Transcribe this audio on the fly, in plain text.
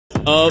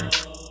up?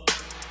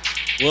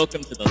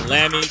 Welcome to the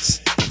Lammies.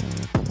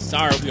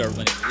 Sorry we are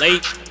running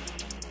late.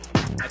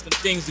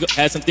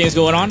 Had some things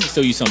going on. Let's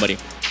show you somebody.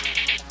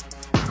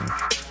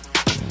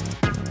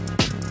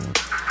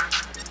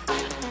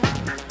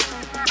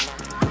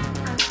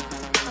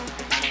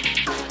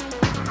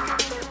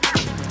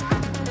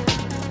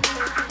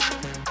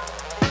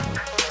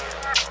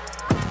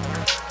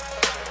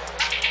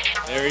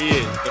 There he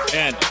is, the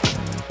panda.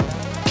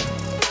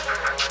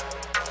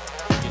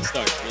 Get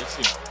started real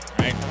soon,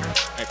 right?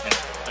 Right, panda.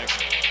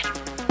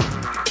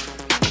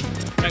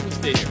 Back will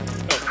stay here.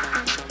 Go.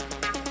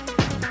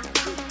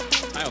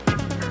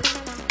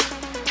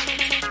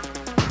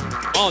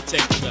 All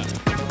tangled up.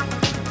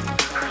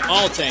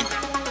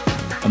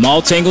 I'm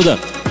all tangled up.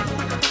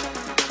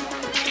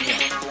 Yeah.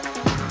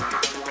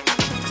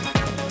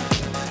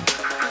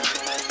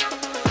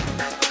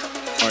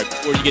 All right,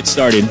 before we get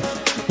started,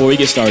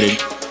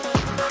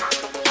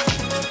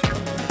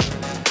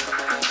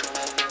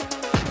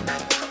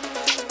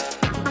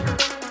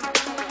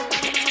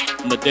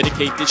 I'm gonna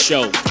dedicate this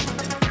show to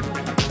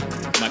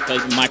my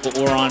cousin Michael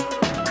Oron.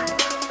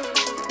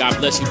 God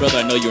bless you, brother.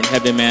 I know you're in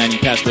heaven, man. You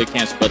passed away of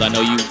cancer, brother. I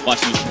know you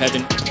watching me from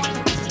heaven.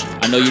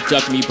 I know you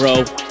ducked me, bro.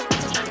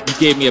 You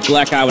gave me a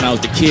black eye when I was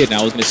a kid, and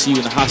I was gonna see you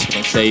in the hospital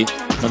and say,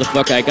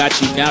 motherfucker, I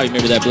got you now. You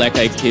remember that black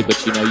eyed kid,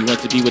 but you know, you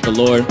went to be with the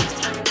Lord.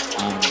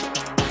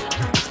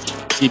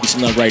 Give you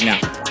some love right now.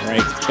 All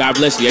right. God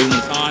bless you.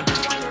 Everyone's on.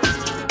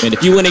 And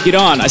if you want to get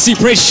on, I see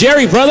Prince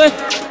Jerry, brother.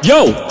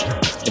 Yo,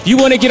 if you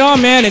want to get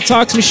on, man, and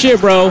talk some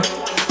shit, bro,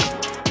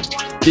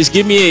 just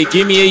give me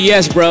a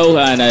yes, bro.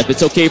 And if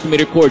it's okay for me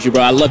to record you,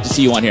 bro, I'd love to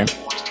see you on here.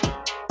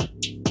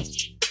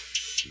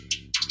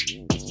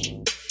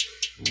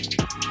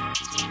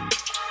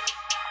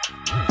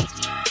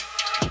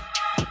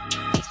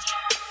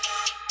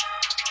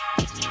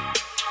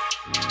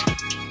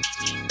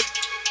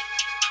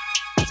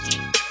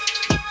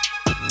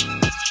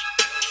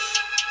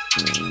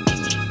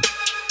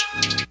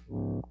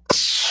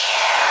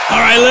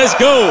 Let's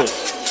go.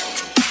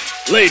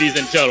 Ladies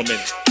and gentlemen,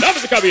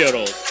 damas y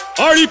caballeros,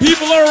 party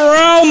people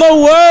around the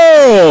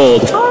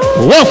world,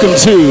 welcome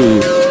to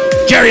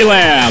Gary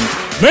Lamm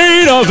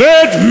Main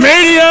Event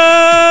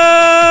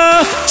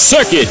Mania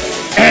Circuit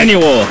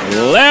Annual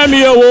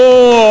Lammy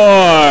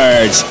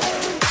Awards.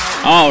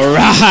 All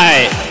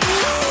right.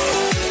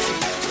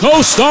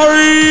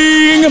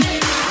 Co-starring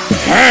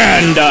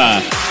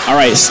Panda. All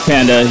right,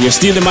 Panda, you're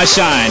stealing my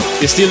shine.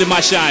 You're stealing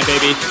my shine,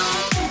 baby.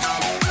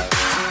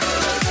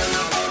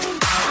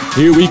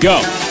 Here we go.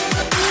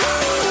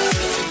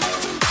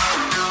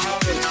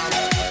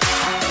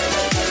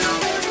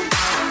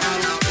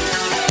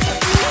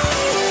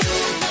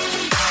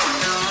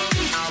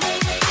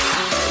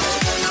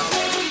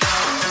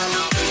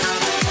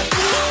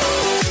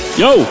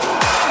 Yo.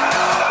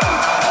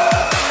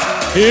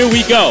 Here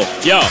we go.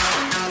 Yo.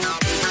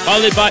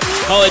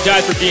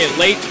 Apologize for being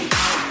late.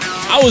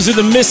 I was in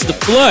the midst of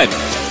the flood.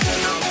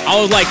 I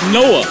was like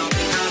Noah.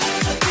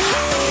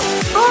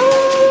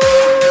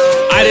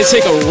 I didn't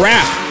take a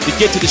rap to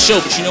get to the show,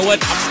 but you know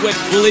what? I'm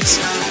sweating bullets.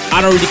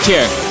 I don't really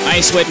care. I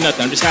ain't sweating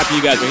nothing. I'm just happy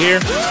you guys are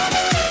here.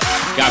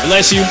 God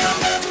bless you.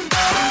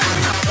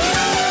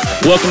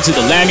 Welcome to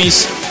the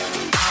Lammies.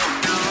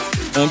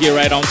 Gonna get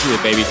right on to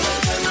it, baby.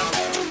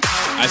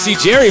 I see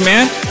Jerry,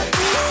 man.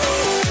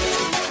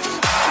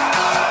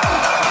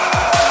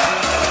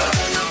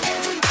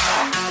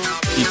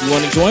 If you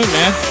want to join,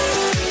 man.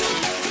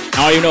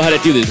 I don't even know how to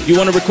do this. If you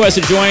want to request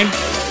to join,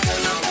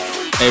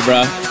 hey,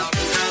 bruh.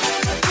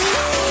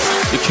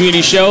 The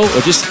community show,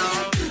 or just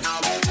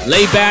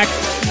lay back,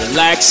 and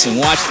relax, and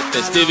watch the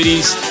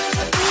festivities.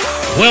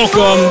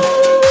 Welcome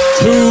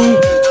to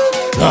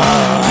the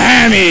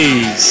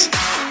Lammies.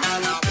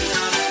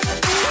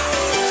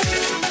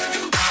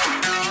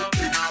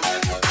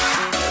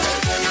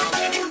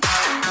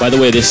 By the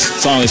way, this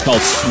song is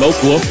called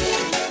Smoke Wolf.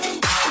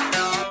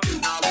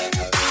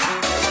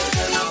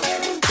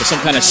 It's some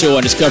kind of show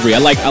on Discovery. I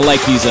like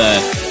these, you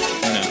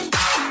know,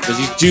 there's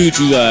these dudes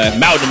who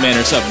mountain men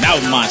or something,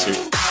 mountain monsters.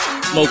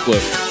 Smoke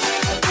Wolf.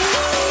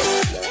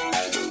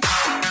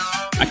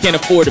 I can't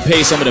afford to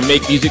pay someone to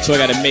make music, so I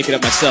gotta make it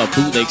up myself,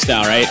 bootleg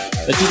style, right?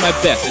 Let's do my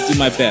best.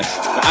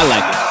 But I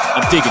like it.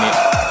 I'm digging it.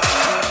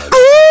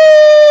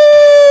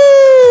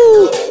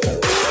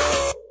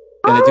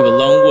 Gotta do a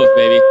lone wolf,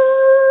 baby.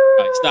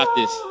 Alright, stop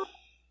this.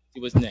 See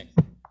what's next.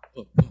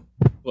 Boom, boom,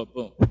 boom,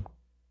 boom.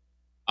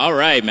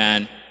 Alright,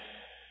 man.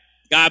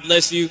 God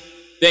bless you.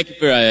 Thank you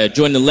for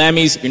joining the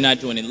Lammies. If you're not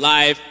joining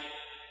live,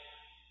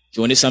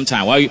 join us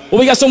sometime. Well,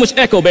 we got so much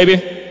echo,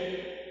 baby.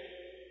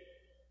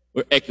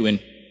 We're echoing.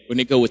 We're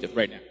gonna go with it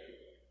right now.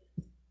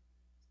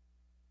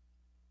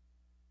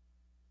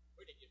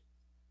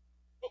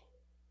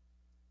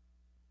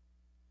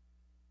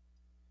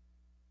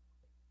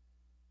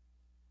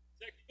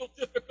 Technical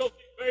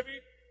difficulties,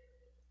 baby.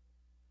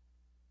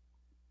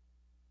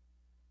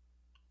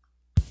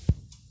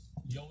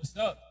 Yo, what's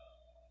up?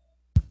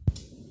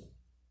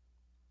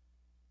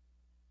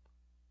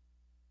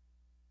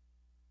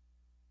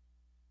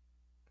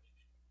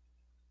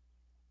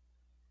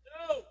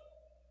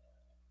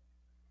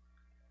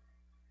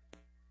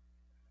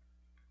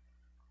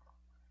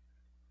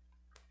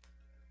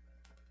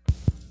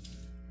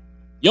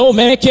 Yo,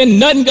 man, can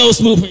nothing go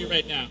smooth for you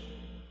right now.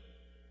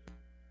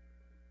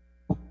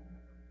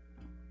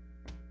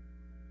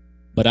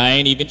 But I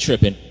ain't even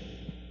tripping.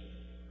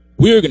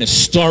 We're going to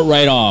start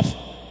right off.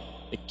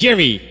 The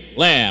Gary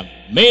Lamm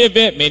Main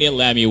Event Mania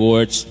Lammy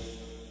Awards.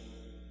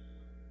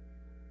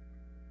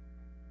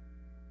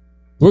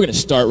 We're going to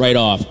start right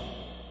off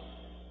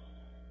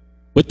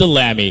with the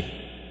Lammy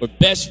for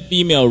Best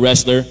Female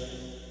Wrestler.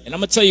 And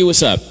I'm going to tell you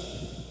what's up.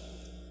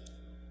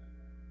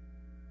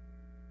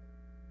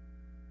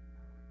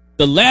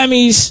 The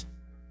Lammys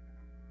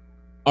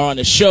are on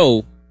a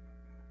show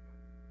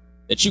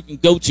that you can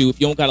go to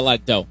if you don't got a lot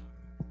of dough.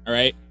 All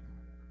right?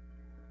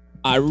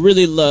 I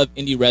really love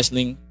indie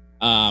wrestling.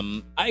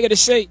 I got to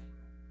say,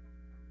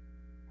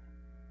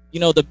 you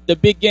know, the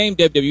big game,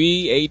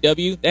 WWE,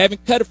 AEW, they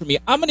haven't cut it for me.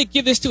 I'm going to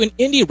give this to an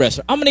indie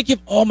wrestler. I'm going to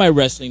give all my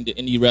wrestling to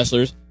indie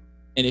wrestlers.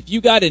 And if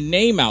you got a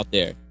name out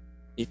there,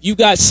 if you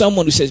got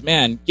someone who says,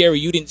 man, Gary,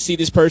 you didn't see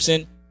this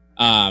person,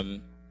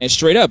 and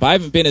straight up, I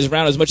haven't been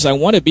around as much as I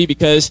want to be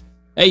because,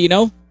 hey, you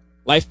know,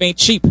 life ain't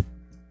cheap.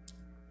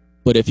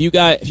 But if you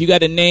got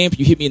a name, if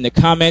you hit me in the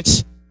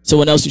comments,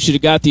 someone else who should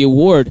have got the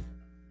award.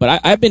 But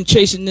I've been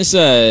chasing this,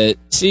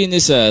 seeing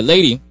this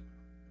lady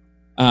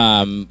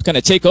kind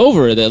of take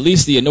over at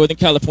least the Northern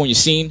California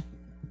scene.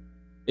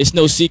 It's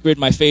no secret,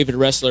 my favorite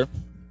wrestler.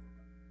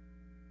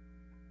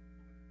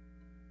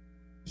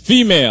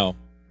 Female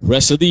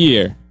Wrestler of the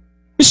Year.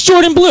 It's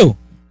Jordan Blue.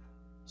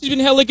 She's been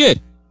hella good.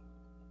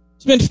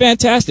 She's been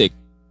fantastic.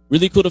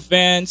 Really cool to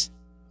fans.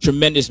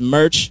 Tremendous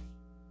merch.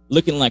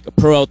 Looking like a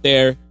pro out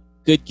there.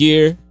 Good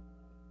gear.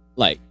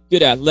 Like,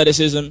 good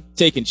athleticism.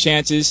 Taking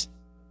chances.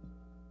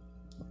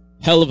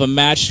 Hell of a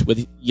match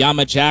with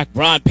Yama Jack.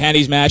 Bra and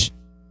panties match.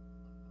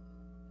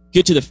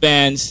 Good to the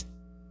fans.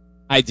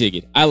 I dig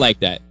it. I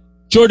like that.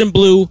 Jordan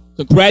Blue,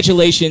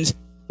 congratulations.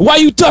 Why are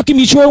you ducking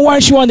me, Jordan? Why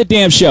aren't you on the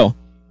damn show?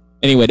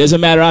 Anyway, doesn't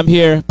matter. I'm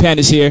here.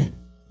 Panda's here.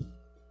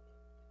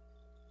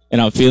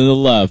 And I'm feeling the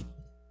love.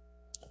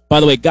 By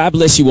the way, God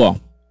bless you all.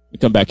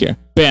 Come back here.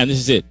 Bam, this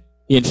is it.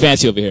 He ain't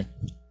fancy over here.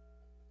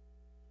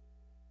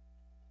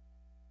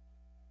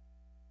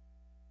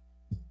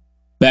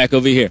 Back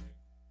over here.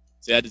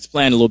 See, I had this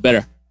plan a little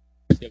better.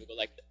 See,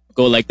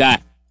 go like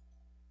that.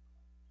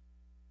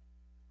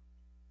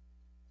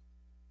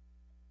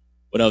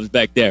 What else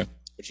back there?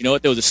 But you know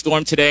what? There was a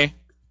storm today.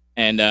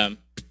 And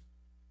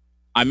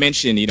I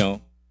mentioned, you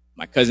know,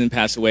 my cousin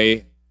passed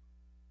away.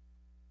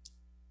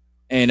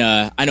 And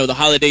I know the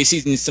holiday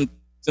season is some,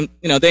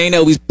 you know, they ain't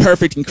always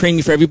perfect and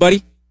creamy for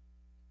everybody.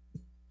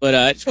 But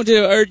I just wanted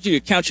to urge you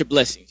to count your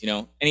blessings, you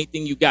know,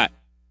 anything you got.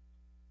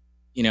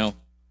 You know,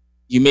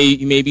 you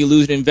may be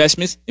losing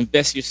investments,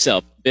 invest in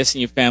yourself, invest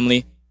in your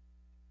family.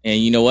 And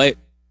you know what?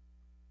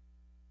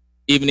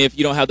 Even if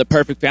you don't have the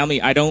perfect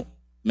family, I don't,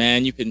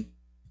 man, you can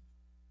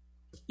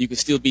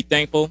still be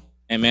thankful.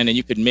 And man, and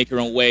you could make your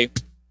own way. And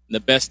the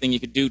best thing you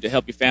could do to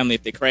help your family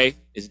if they cray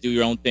is do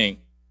your own thing.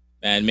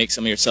 And make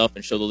some of yourself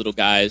and show the little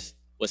guys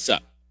what's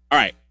up. All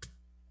right.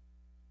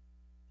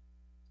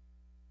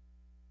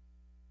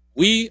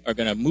 We are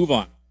going to move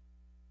on.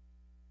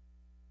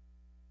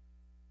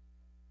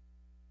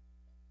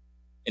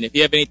 And if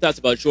you have any thoughts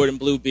about Jordan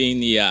Blue being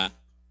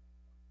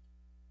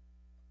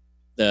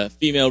the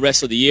Female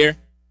Wrestler of the Year,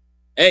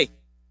 hey,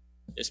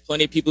 there's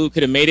plenty of people who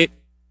could have made it.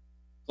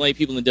 Plenty of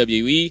people in the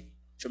WWE.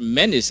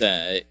 Tremendous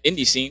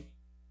indie scene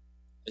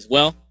as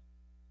well.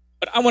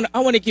 But I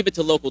want to give it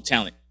to local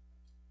talent.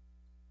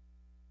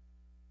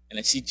 And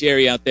I see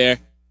Jerry out there.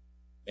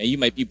 Man, you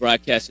might be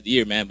Broadcast of the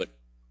Year, man, but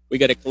we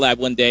got to collab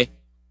one day.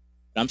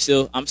 But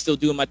I'm still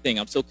doing my thing.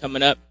 I'm still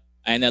coming up.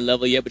 I ain't that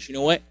level yet, but you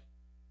know what?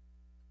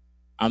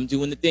 I'm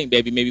doing the thing,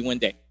 baby, maybe one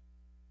day.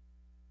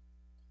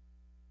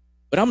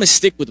 But I'm going to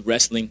stick with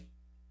wrestling.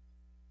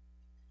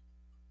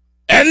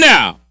 And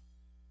now,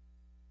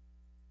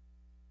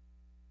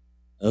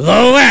 the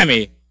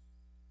Lammy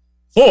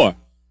for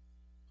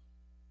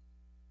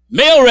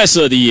Male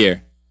Wrestler of the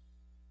Year.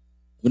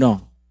 Moving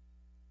on.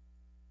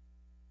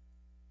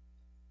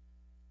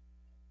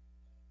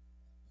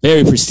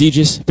 Very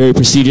prestigious, very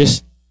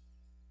prestigious.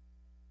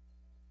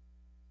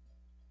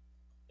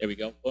 There we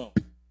go. Boom.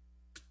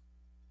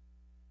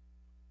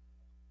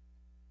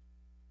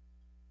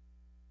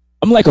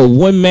 I'm like a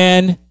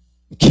one-man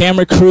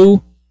camera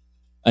crew,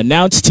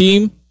 announce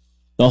team,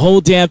 the whole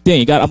damn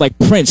thing. I'm like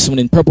Prince when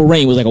in Purple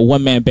Rain was like a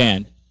one-man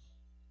band.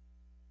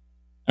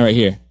 All right,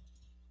 here.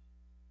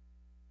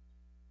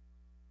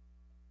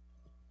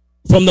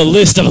 From the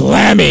list of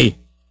Lammy,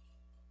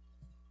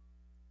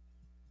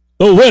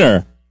 the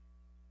winner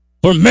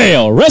for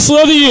Male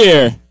Wrestler of the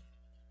Year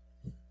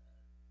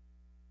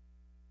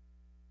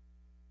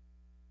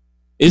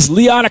is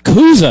Leon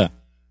Akuza.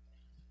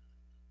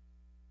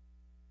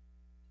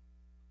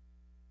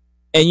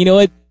 And you know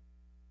what?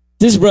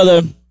 This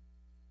brother,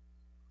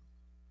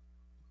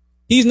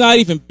 he's not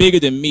even bigger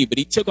than me, but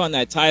he took on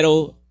that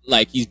title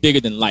like he's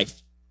bigger than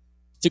life.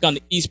 He took on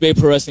the East Bay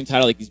Pro Wrestling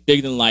title like he's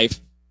bigger than life.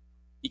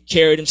 He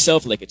carried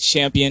himself like a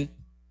champion.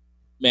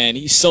 Man,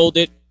 he sold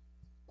it.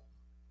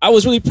 I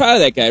was really proud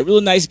of that guy.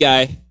 Really nice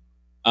guy.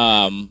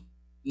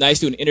 nice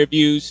doing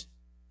interviews.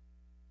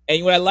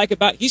 And what I like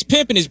about, he's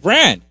pimping his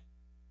brand.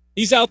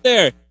 He's out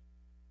there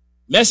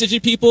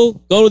messaging people,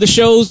 go to the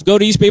shows, go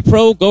to East Bay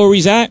Pro, go where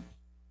he's at.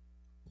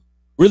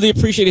 Really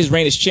appreciate his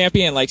reign as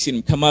champion. I like seeing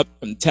him come up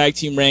from the tag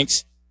team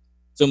ranks.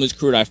 Some of his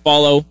crew that I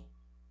follow.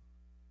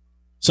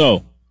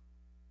 So,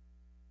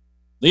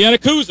 Leon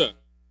Akuza.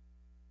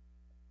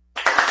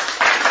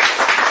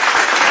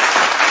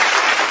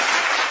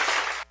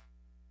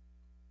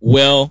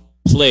 Well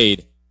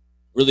played.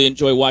 Really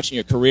enjoy watching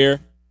your career.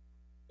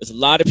 There's a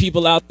lot of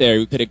people out there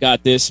who could have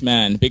got this,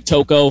 man. Big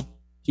Toko,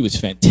 he was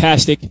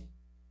fantastic.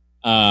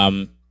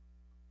 Alex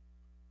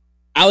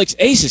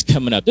Ace is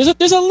coming up. There's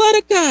a lot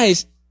of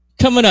guys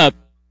coming up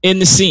in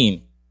the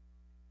scene.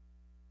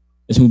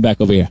 Let's move back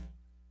over here.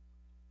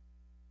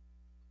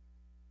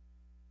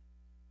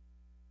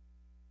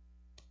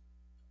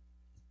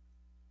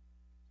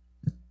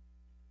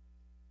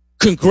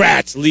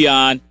 Congrats,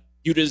 Leon.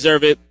 You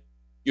deserve it.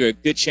 You're a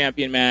good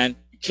champion, man.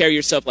 You carry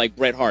yourself like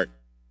Bret Hart.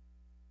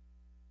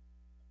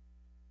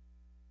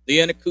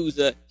 Leon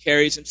Akuza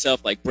carries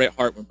himself like Bret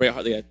Hart. When Bret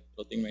Hart, they got a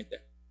little thing right there.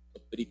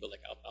 But he feel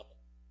like alfalfa.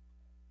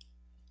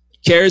 He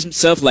carries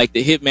himself like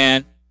the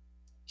Hitman.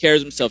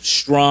 Carries himself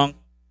strong.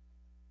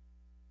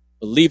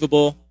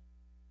 Believable.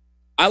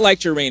 I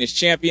liked your reign as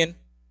champion.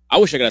 I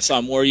wish I could have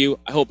saw more of you.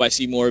 I hope I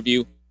see more of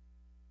you.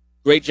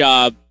 Great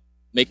job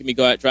making me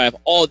go out and drive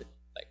all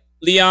like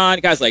Leon,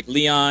 guys like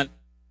Leon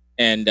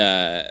and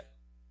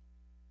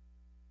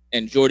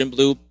Jordan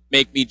Blue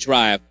make me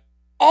drive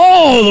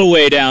all the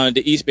way down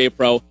to East Bay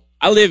Pro.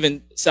 I live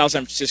in South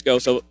San Francisco,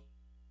 so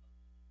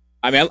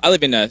I mean I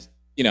live in toward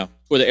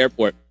the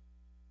airport,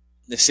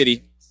 the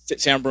city,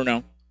 San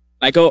Bruno.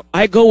 I go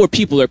where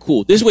people are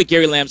cool. This is what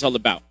Gary Lamb's all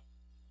about.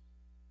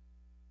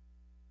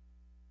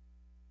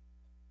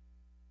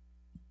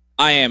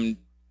 I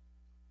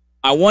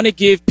want to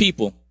give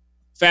people,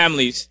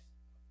 families,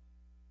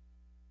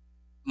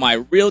 my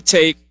real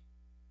take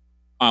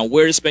on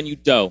where to spend your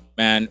dough,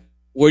 man.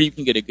 Where you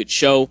can get a good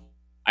show.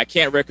 I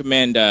can't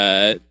recommend,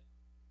 not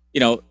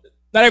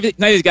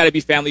everything's got to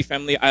be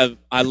family.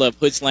 I love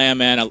Hood Slam,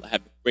 man. I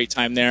have a great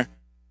time there.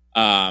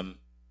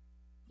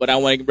 But I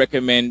want to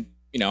recommend,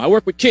 I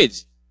work with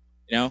kids.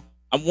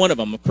 I'm one of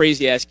them. I'm a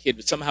crazy ass kid,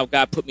 but somehow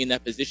God put me in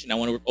that position. I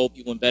want to work with old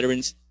people and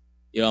veterans.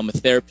 I'm a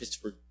therapist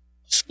for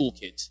school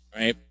kids,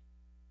 right?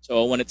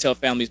 So I want to tell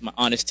families my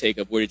honest take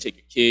of where to take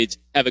your kids,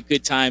 have a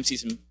good time, see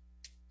some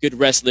good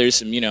wrestlers,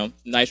 some,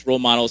 nice role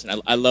models.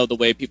 And I love the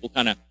way people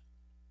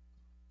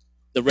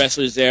the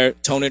wrestlers there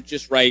tone it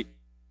just right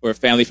for a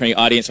family-friendly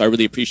audience. So I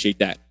really appreciate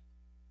that.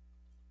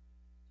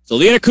 So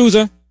Leon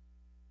Akuza,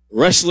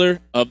 Wrestler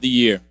of the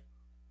Year.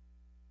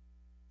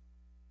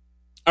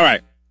 All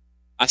right.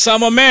 I saw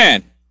my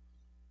man,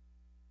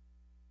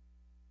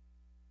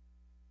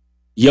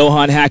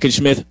 Johan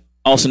Hackenschmidt,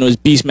 also known as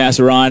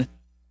Beastmaster, on.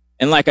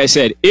 And like I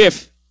said,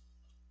 if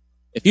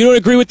you don't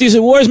agree with these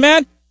awards,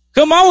 man,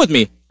 come on with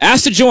me.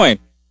 Ask to join.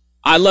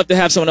 I'd love to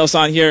have someone else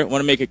on here. I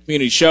want to make a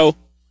community show.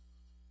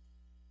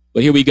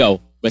 But here we go.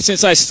 But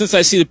since I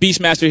see the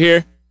Beastmaster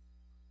here,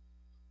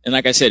 and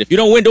like I said, if you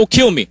don't win, don't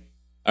kill me.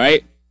 All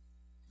right?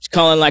 Just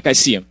calling like I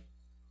see him.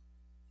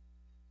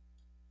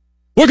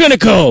 We're going to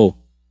go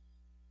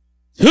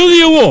to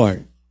the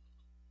award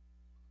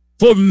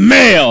for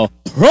Male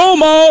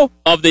Promo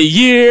of the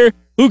Year.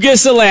 Who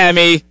gets the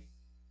Lammy?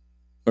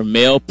 For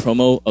Male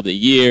Promo of the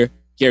Year,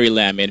 Gary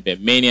Lamm, Main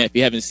Event Mania. If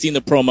you haven't seen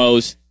the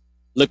promos,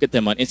 look at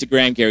them on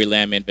Instagram, Gary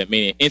Lamm, Main Event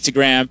Mania.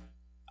 Instagram,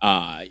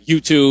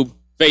 YouTube,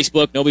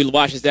 Facebook. Nobody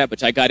watches that,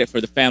 but I got it for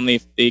the family.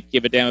 If they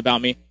give a damn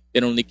about me, they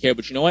don't really care.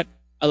 But you know what?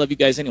 I love you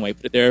guys anyway.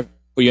 Put it there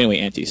for you anyway,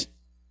 aunties.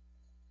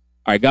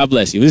 All right, God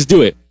bless you. Let's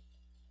do it.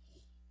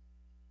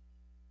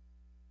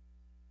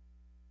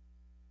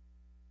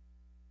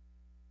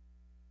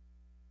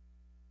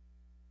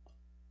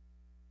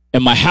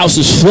 And my house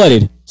is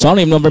flooded, so I don't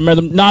even remember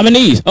the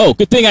nominees. Oh,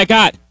 good thing I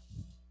got.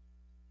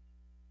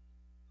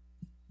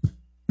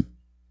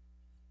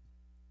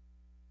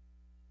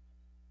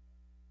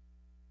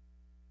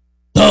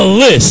 The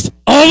list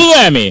of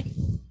Lammy.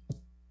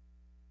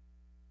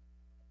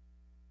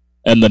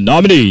 And the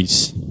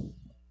nominees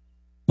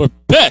for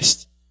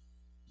Best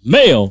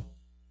Male,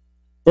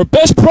 for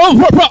Best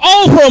Promo, for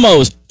all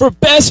promos, for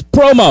Best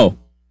Promo.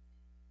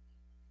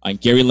 On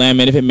Gary Lamm,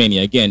 Main Event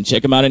Mania. Again,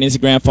 check him out on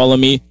Instagram. Follow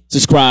me.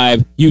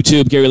 Subscribe.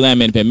 YouTube, Gary Lamm,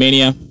 Main Event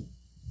Mania.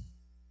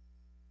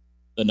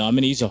 The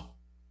nominees are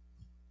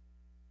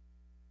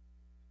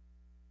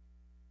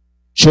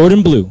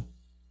Jordan Blue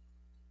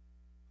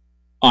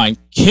on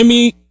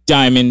Kimmy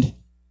Diamond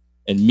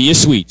and Mia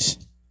Sweets.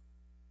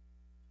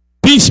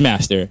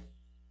 Beastmaster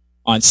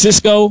on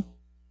Cisco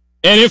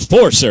and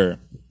Enforcer.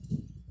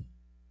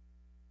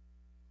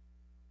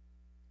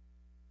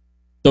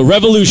 The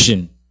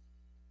Revolution,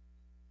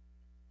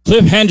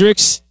 Cliff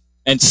Hendricks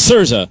and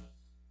Surza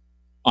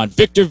on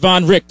Victor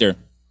Von Richter.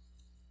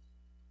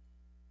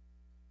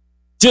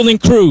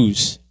 Dylan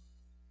Cruz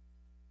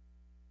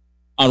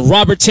on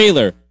Robert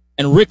Taylor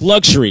and Rick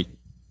Luxury.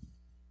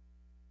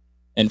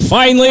 And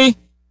finally,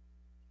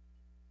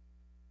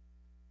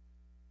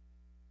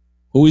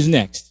 Who is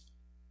next?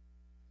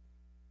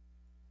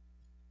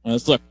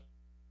 Let's look.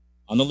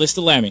 On the list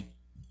of Lammy.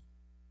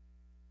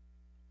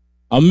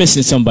 I'm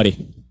missing somebody.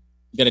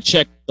 You gotta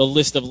check the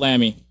list of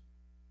Lammy.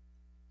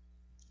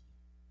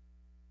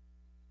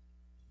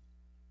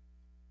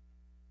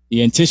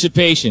 The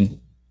anticipation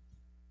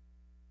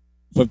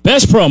for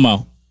best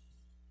promo.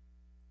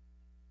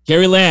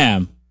 Carrie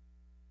Lamm.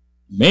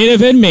 Main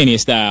event Mania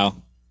style.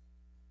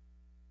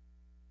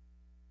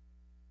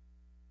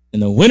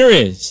 And the winner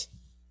is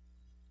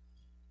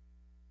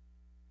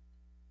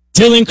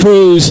Dylan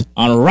Cruz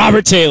on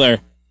Robert Taylor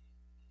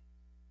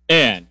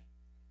and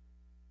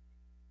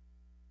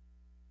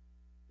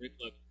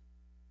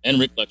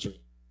Rick Luxury.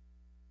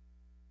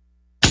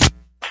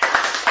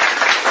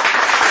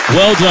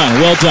 Well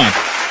done, well done.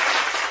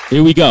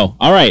 Here we go.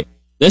 All right,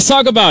 let's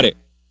talk about it.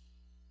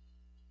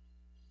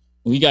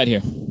 What we got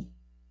here?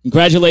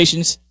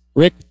 Congratulations,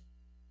 Rick.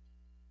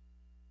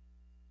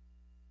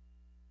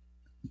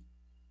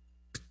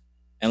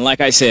 And like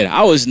I said,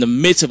 I was in the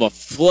midst of a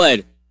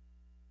flood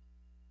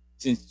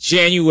since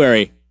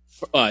January,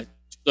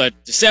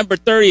 December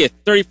 30th,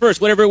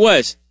 31st, whatever it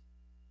was.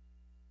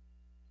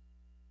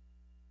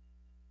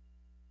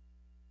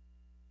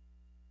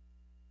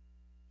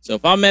 So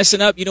if I'm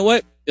messing up, you know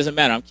what? Doesn't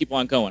matter. I'm keep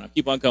on going.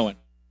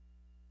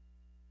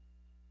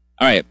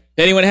 All right. If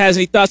anyone has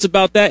any thoughts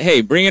about that,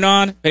 hey, bring it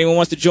on. If anyone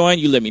wants to join,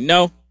 you let me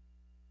know.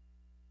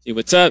 See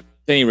what's up.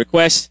 If any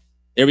requests,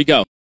 there we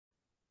go.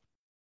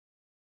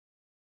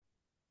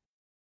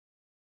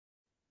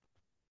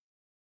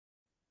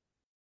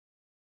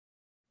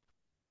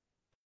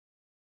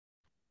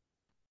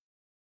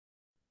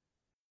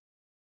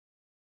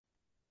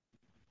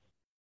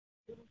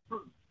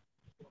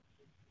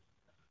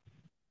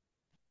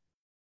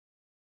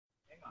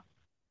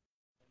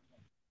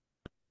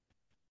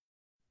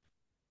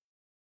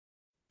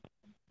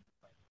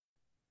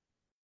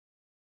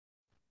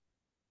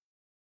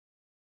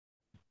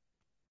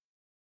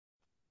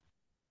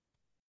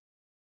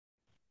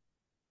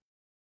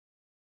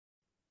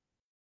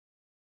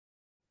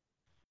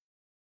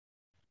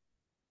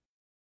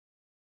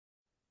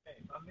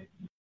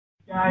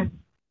 Guys,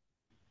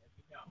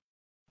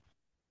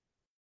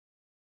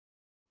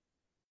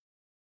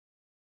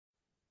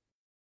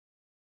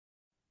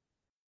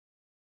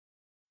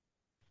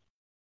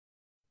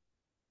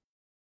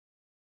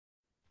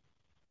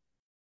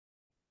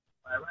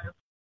 right,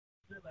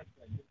 like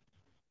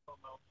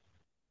promo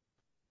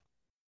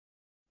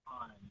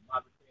on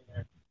Robert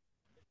Taylor.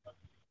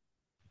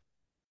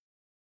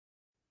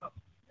 Oh,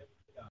 there we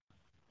go.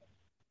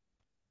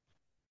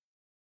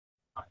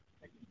 All right,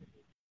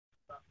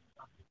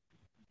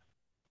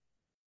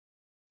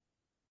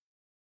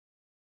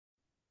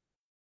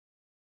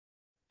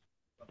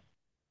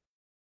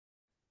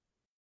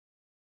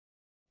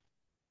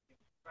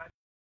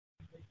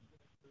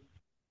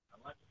 I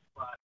like the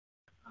spot.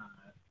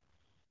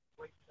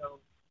 Great show.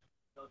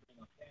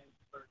 Celebrating a fan's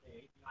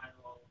birthday,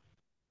 89-year-old.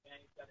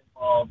 Fanny got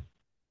involved.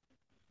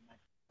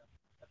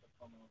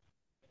 Promo.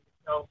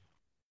 So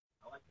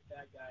I like the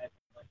bad guys.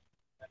 I like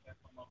the bad guy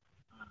promo.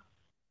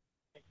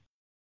 Thank you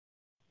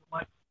so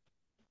much.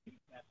 You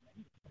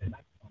did a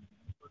nice promo.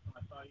 The first time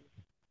I saw you,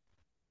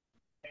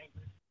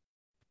 dangerous,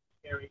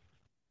 scary,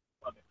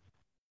 love it.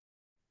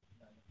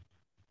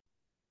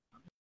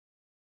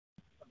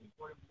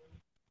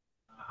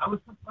 I was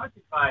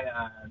confronted by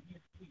me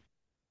and Steve.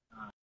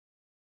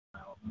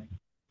 When I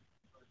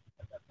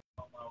that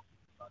promo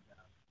about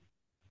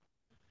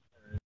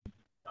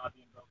jaw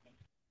being broken.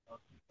 So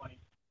it's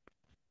funny,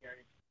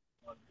 scary.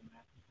 Love the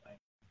match.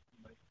 Like,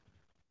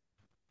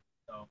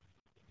 so,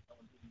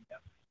 someone being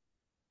depth.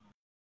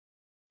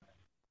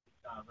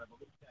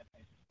 Revolution. I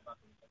think about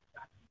the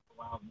attraction for a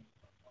while.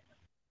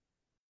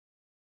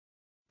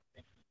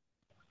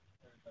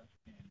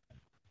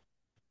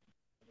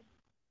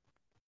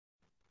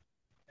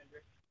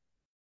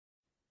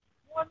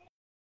 Well, I mean,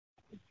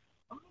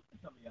 I'm looking for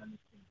somebody on this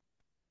team.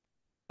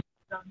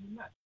 Down in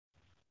the net.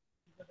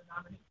 These are the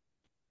nominees.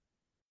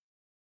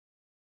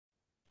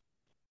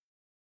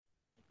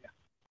 Yeah.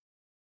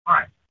 All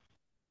right.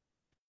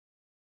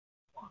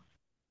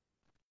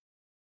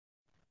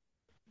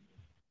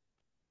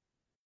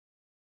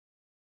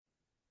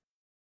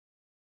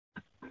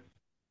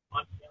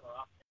 On camera,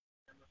 off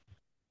camera.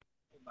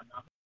 My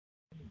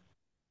nominee.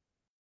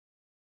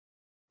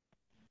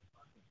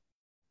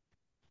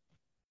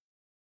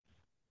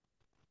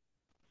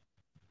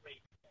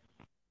 Great.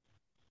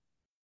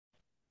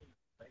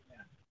 Right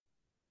now.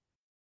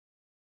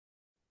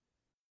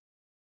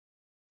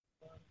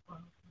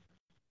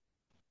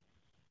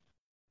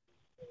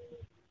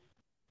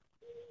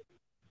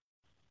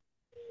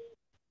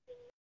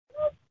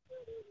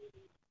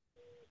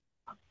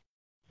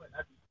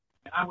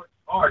 And I worked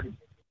hard to get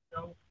this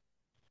show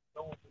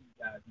going for you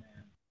guys,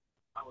 man.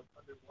 I was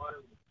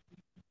underwater with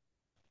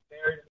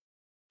buried in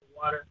the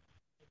water.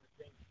 You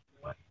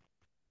know what?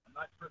 I'm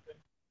not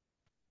tripping.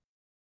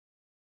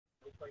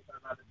 No place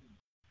I'd rather be.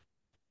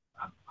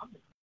 I'm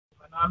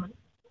my nominee.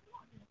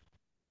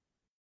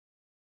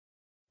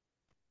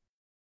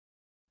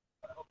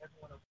 I hope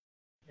everyone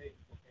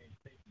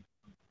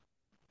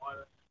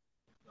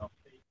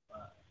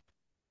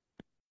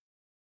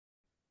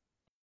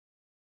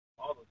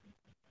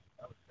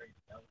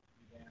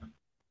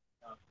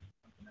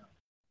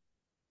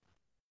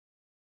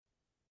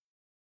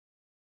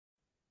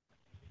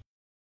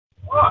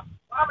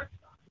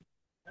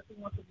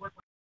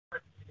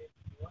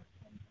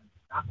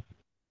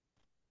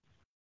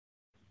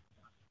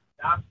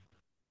Stop.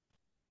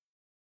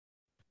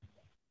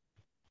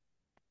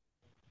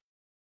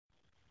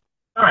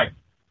 All right.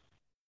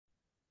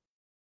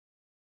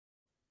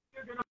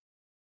 We're going to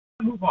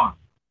move on.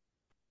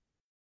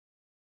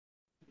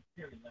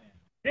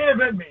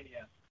 David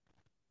Mania.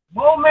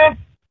 Moment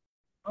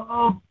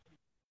of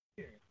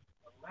the year.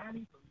 The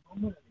Lamm for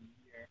moment of the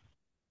year.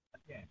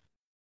 Again,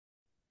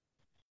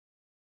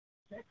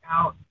 check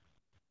out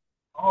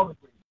all the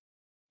great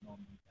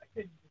moments. I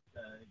couldn't just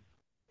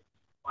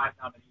 5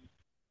 nominees.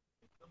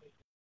 There's so many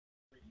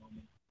great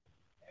moments.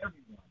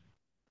 Everyone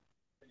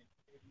finished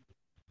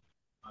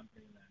on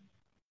Great Lamm.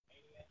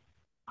 Mania.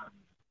 I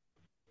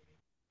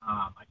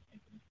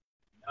can't finish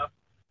enough.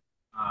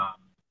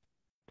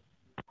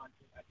 One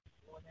thing I just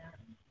go in there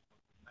and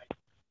nice.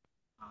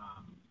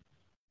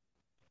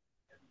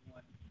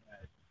 Everyone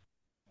has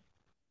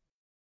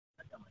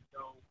checked out my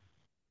show.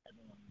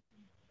 Everyone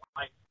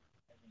like,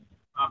 everyone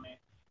comment,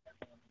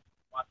 everyone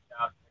watched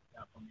out, checked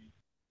out for me.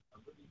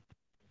 I really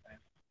okay.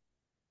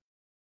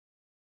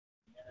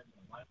 And there's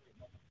a lot of great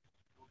moments.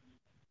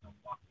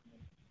 Walk with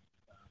me.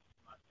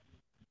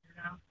 Here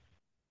now,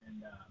 and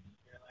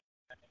Caroline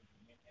and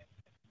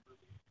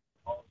really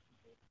all the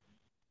people.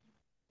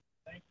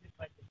 Thank you,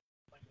 thank you,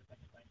 thank you,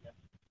 thank you, thank you.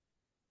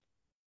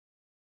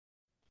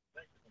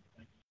 Thank you,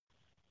 thank you.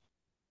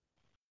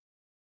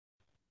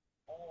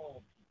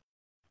 All people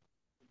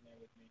sitting there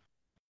with me.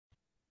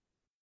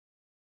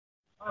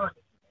 All right.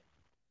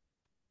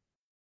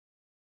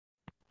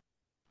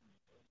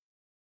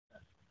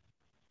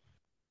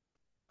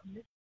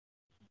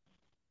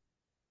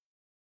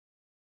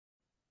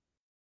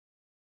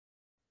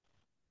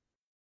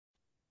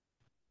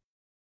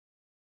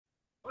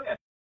 Oh yeah,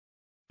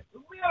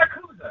 Liana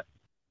Kuza.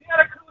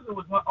 Liana Kuza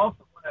was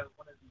also one of the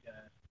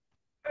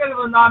I got a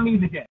little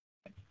nominees again.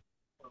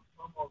 So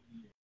promo of the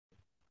year.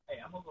 Hey,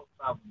 I'm a little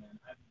proud, man.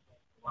 I haven't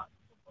done a lot of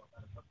football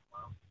out of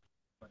tomorrow,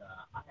 but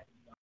I had to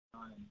be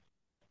on and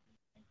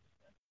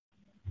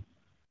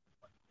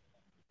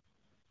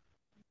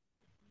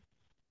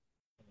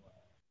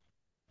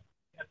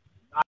yes,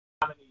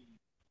 nominees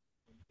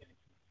in getting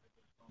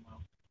promo.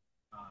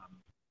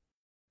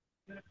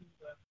 Liana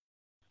Kuza,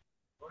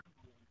 Gordon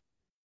Blue,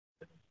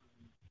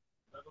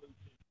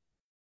 Revolution,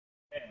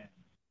 and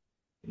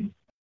thank you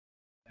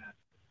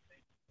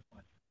so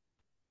much.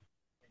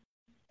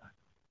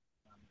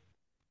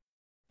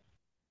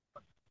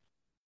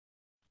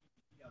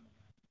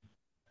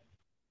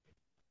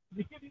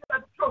 They give you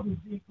guys a trophy,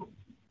 being cool.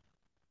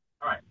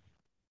 All right,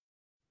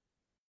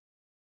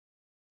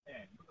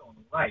 and we're going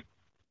right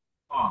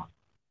on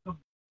the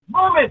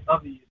moment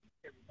of the year,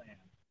 Terry Land.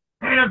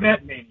 Main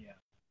event mania.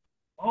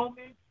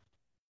 Moment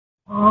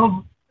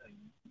of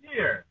the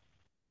year.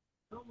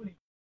 So many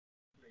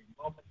great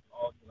moments.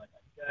 All like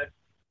I said,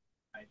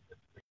 I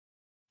just great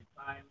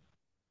time.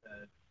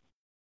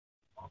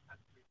 All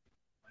kinds of great things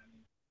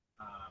planning.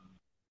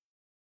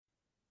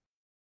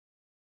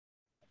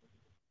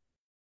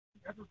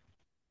 Ever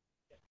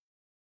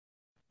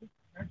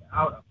check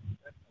out a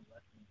professional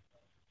wrestling show?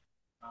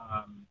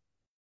 Um,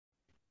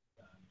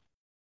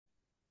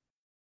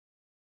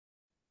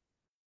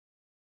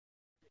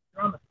 if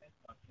you're on the fence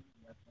about indie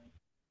wrestling,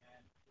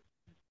 and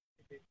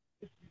it's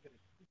good,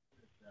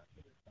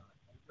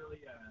 I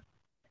really, I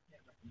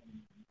can't recommend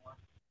it anymore.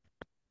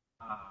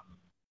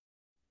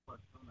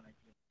 For some that I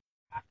get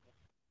access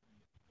to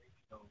a great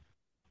show,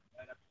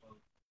 right up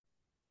close,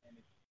 and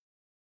it's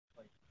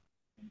like,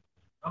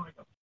 oh my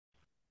god.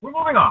 We're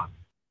moving on.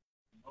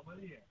 Over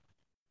the year.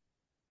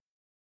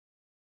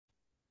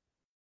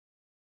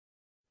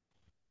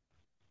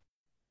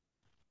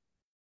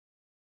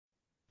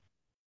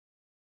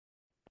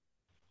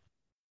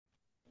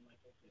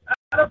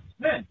 Out of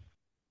 10.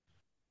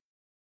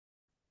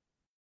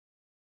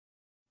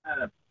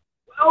 Out of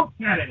 12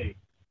 candidates.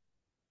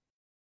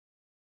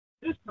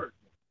 This person,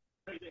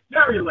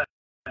 Gary Lamm,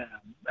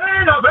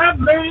 man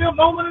event mania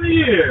moment of the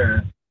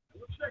year.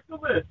 We'll check the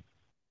list.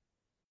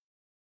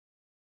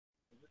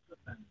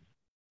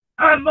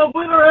 And the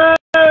winner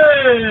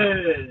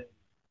is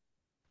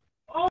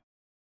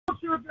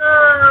Ultra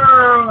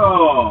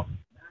Girl.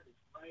 That is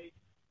right.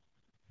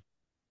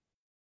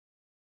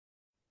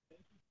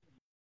 Thank you so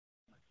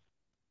much.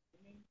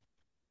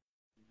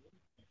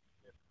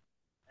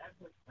 That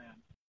was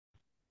planned.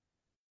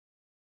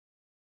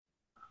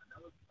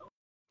 That was one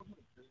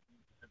of the great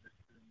things I've ever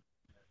experienced.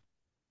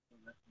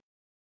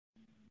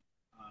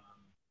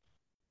 Um,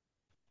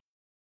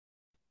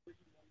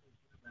 freaking one of those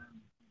good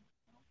around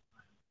a long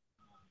time.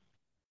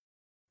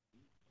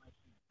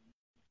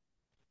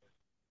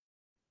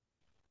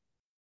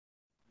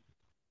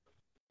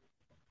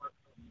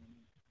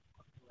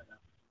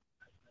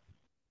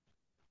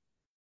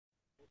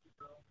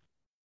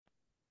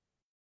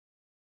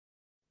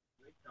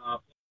 Great job.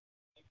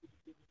 Thank you for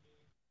giving me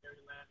Gary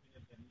Lamm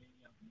and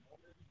Mania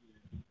moment of the year.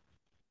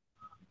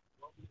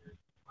 12 years,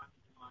 5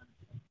 months,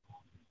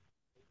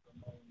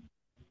 Ramon,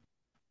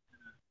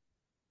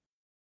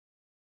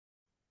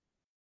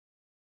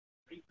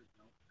 great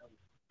result. That was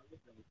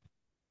excellent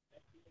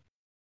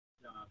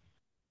job.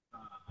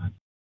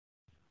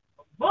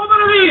 Moment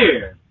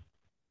year.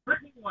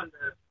 Brittany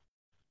Wonder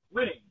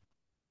winning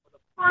for the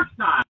first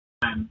time.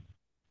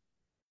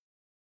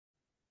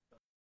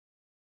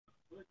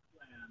 Good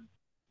slam.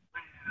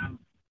 Bam.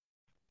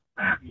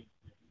 Bam.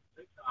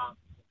 Big job.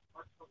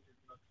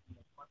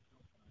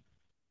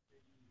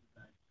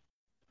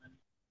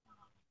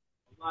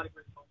 A lot of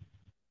great moments.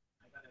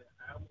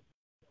 I almost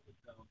with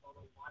the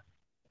photo watch,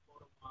 the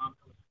photo bomb.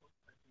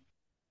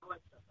 I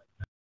like stuff like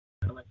that.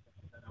 I like stuff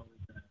like that. I was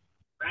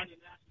Brandon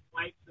Nash's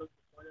wife, so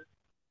supportive.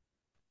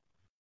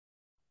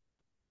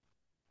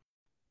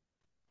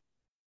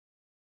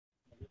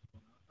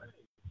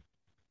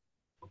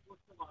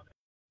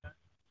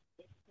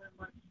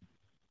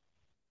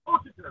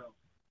 Ultra Girl,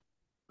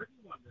 Brittany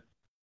Wonder.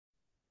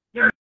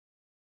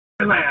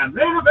 Land,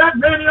 main event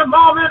Mania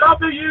moment of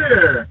the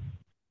year.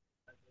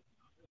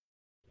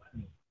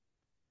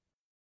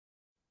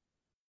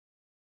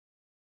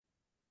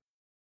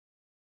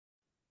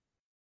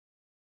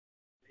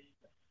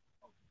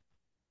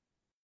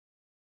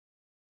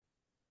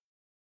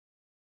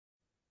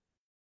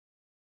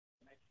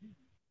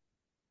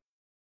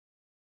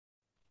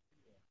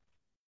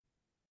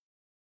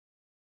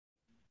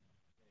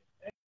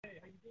 Hey,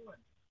 how you doing?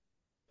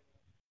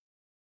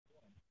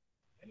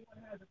 Anyone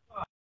has a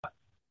thought?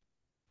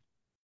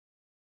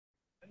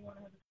 Anyone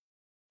has a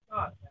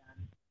thought,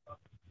 man? Let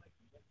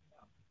me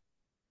know.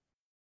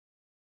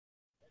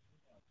 Let me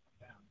know. Come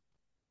down.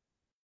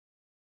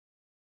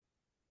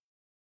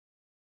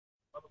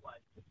 Otherwise,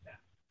 sit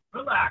down.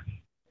 Relax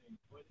and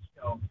enjoy the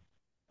show.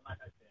 And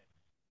like I said,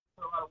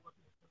 put a lot of work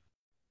in this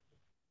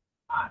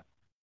time.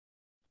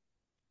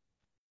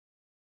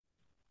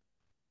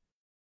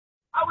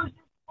 I was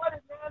just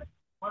flooded, man.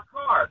 My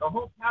car, the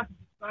whole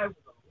passenger side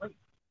was a lake.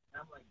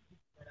 And I'm like,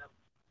 man, I'm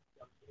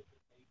late.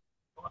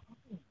 So I'm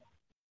doing that.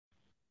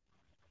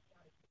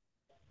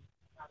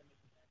 Gotta make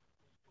it happen.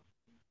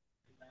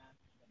 And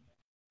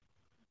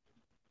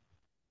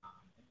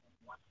then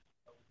watch the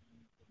show.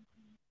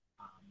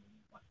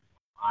 Watch the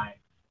live.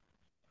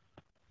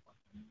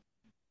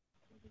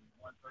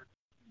 One person,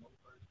 no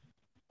person,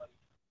 everybody.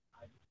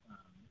 I just I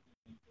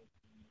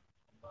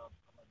love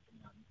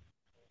being out in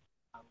people.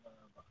 I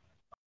love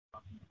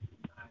talking to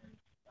designers,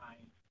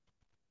 science,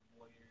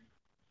 warriors,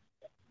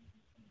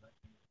 definitely some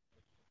lessons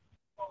to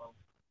follow.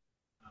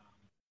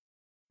 Um,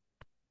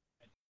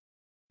 and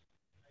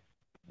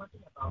one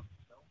thing about the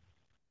show,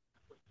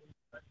 what's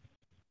interesting,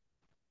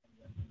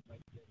 and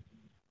like this,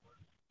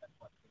 that's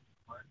what makes it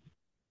hard.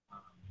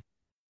 Um,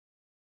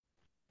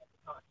 that's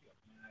how I feel,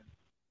 man.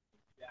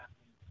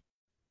 Definitely,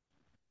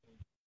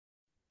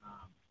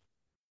 um,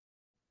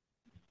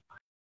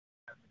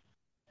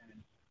 and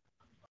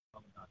I'm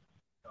all about it.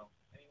 So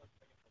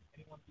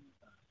anyone who's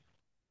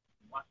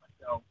watched my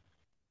show,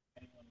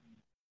 anyone who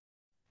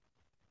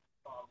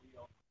saw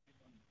real,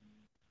 anyone who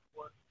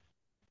worked,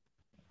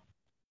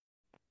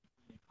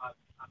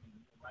 I'm in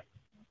real life,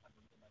 I'm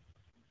in real life.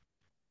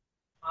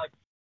 I like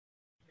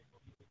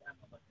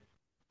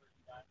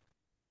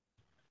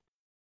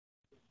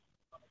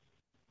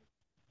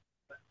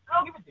I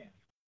don't give a damn.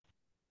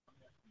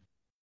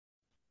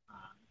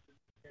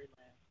 Very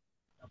land,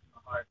 up in the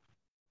heart,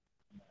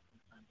 and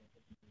sometimes I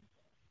think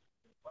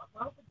well,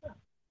 I hope it's done.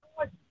 I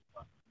like it.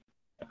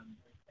 I'm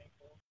very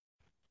thankful.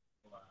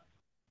 For,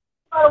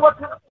 no matter what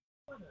kind of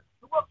weather,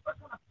 what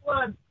kind of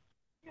flood,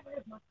 even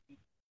if my feet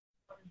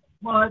are in the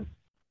mud,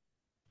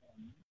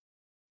 and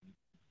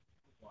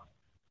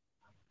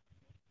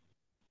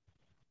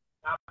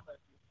God bless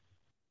you.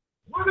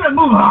 We're gonna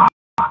move on.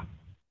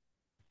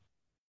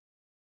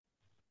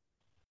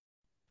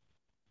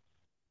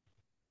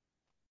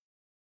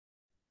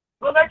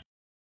 The next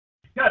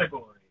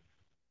category,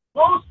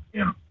 most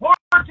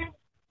important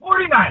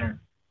 49er.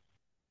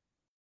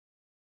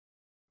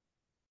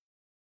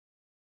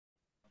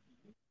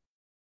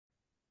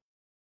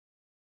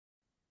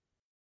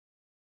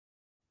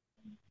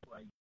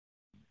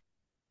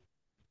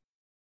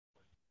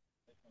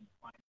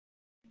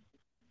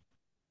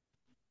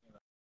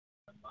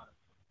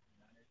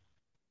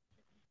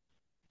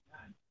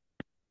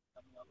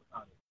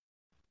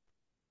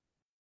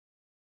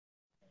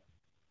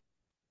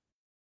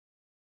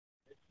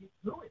 Let's get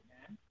through it,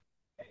 man.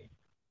 Hey,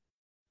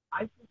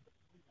 I think the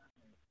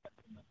 49ers have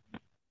been a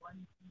fun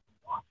team to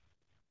watch.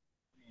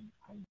 And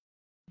I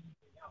think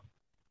out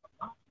a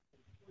lot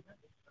because the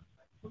 49ers are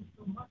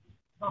so much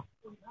about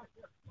 49ers.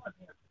 They're fun.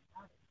 They're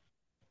fanatic.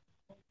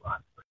 A whole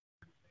lot.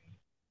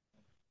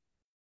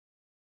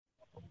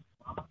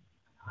 Mama,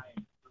 and I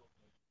am thrilled.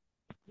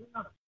 You're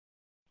not a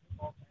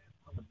football fan.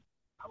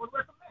 I would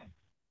recommend.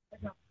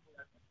 Check out the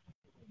 49ers.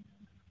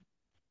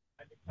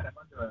 I think kind of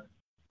under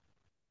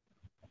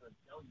a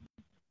deluge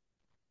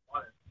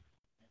water.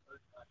 And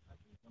first class, I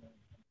think one of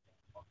the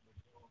Buffalo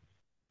Bills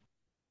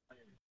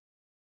players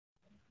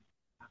and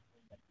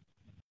athlete that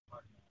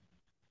part now.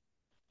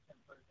 I'm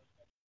putting that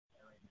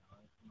right now.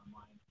 It's in my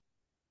mind.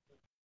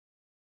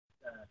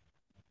 The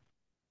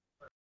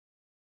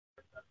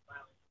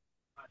silence,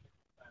 project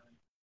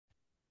silence.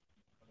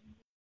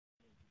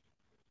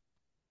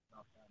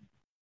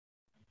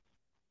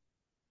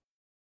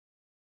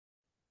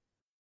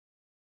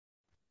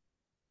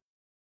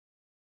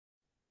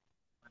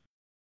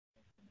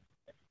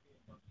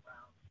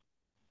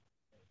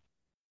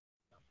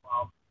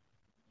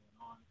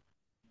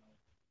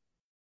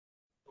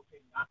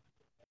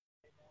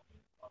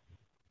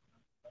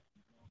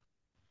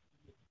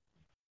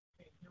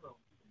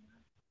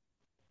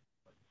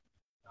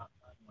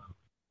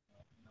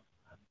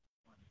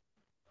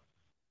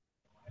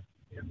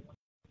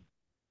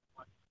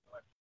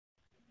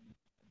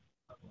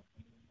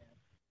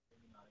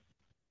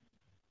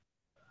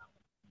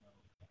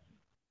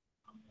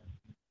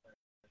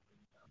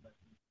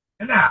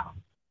 And now,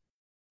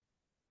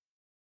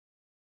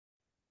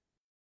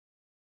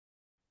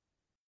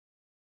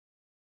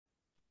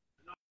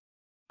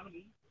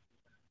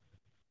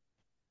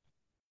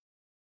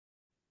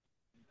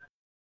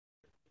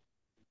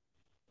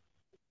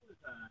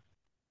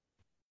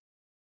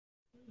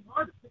 it's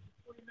hard to pick the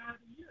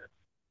 49ers a year.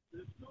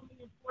 There's so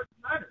many important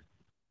Niners.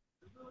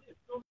 There really is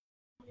so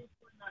many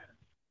important Niners.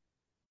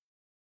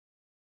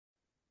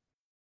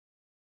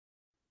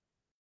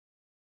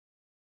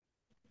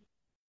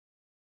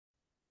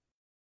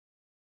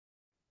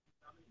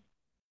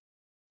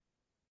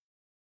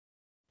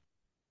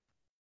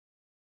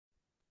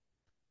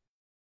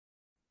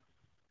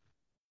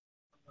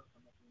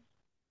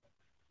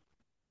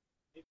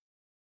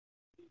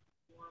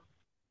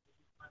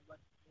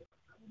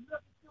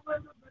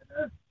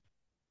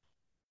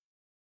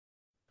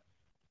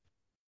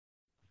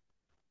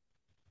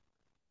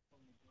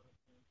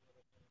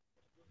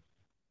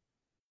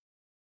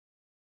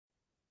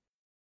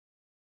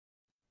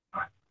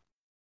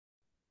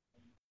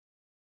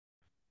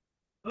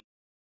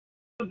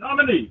 The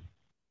nominee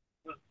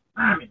was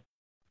Mania,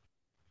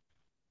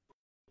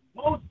 the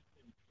most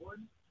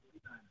important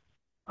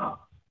 49ers.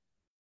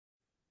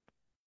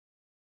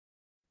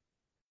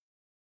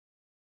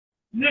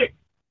 Nick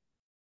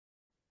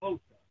Bosa,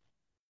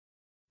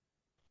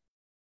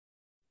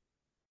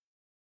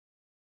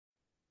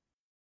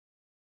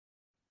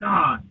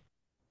 Don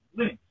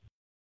Lynch,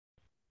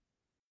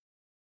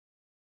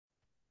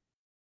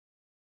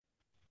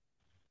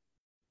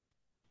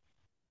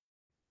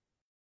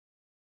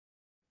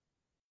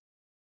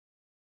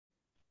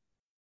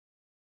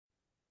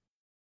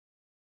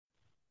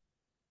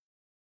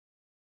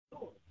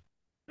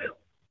 Bill.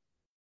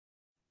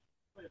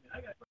 Wait a minute,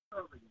 I got to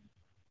start over again.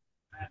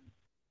 And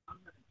I'm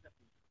going to accept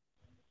this.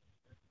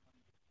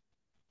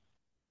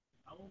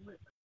 I won't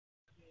list. I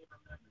can't even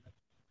remember.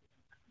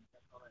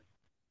 That's all right.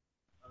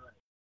 All right.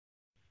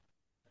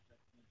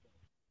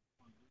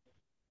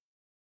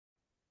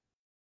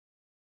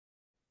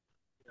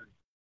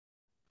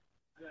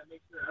 I gotta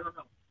make sure. I don't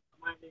know. I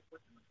might make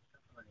question.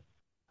 That's all right.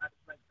 I have to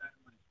play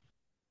dynamite.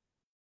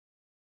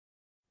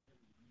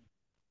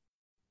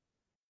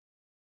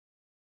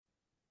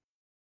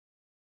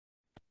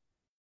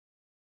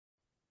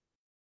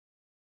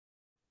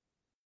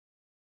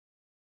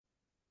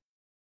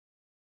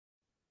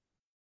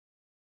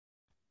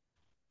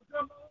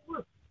 Come on,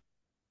 look.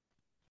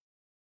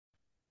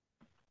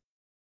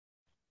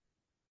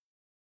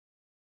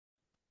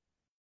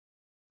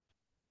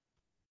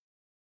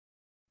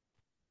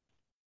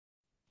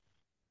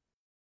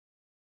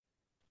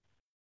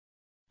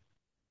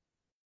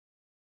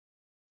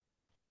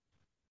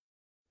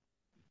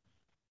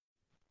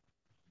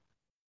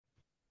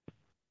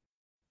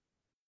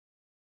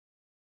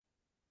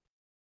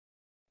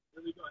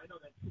 Here we go. I know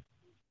that.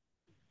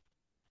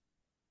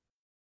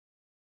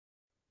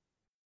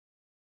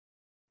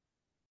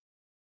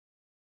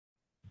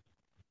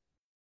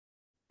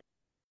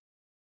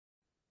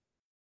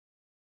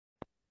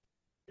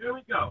 Here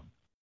we go.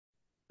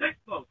 Nick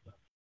Bosa.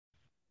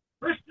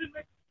 Christian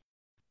Mc.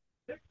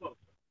 Nick Bosa.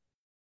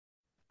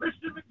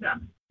 Christian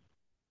McCaffrey.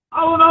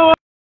 Oh no,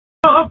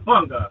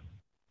 Funga.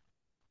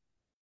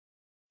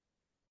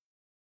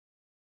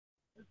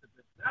 This is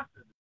a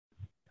disaster.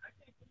 I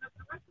can't get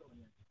nothing right going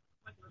in.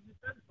 Like I missed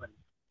everybody.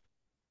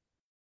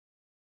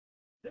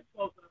 Nick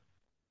Bosa.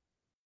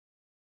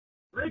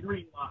 Ray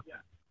Greenlaw. Yeah.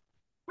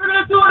 We're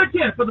gonna do it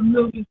again for the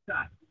millionth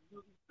time.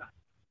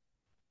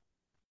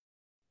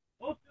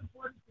 Most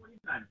important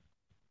 49ers.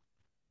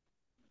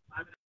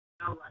 I'm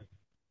now right.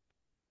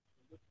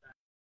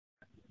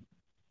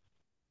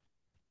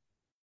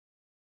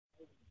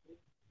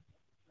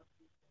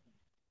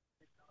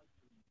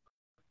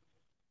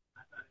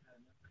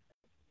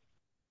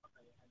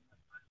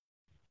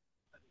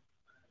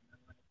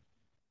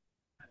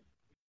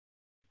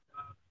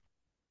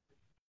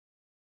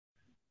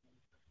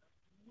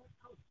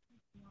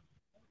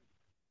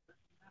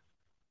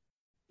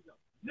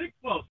 Nick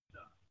Bosa.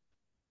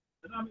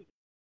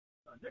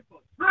 Nick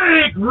Bosa.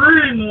 Ray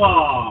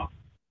Greenlaw.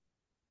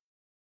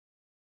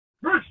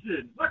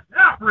 Christian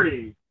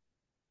McCaffrey.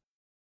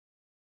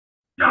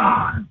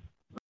 John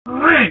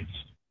Lynch.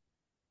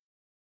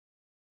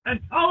 And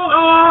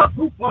Talanoa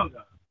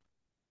Hufanga.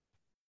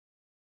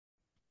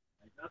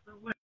 That's the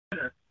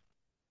winner.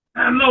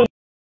 And the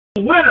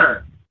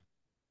winner,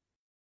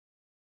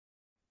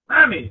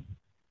 Grammy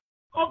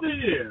of the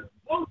year,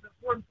 most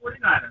important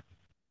 49ers.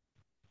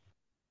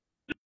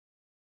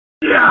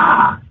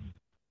 Yeah!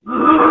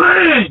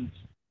 Lynch!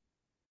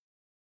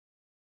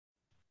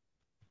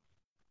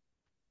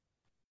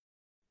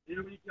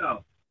 Here we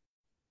go.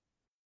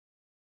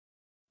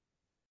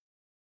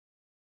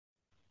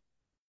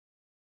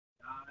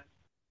 John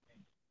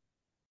Lynch.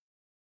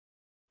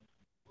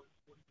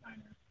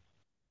 49ers.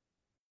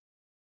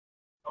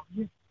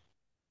 Okay.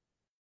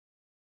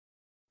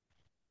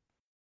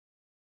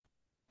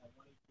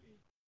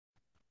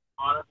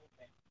 Honorable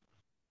mention.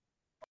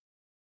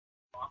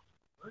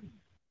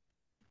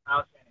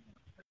 Outstanding.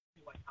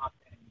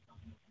 Outstanding.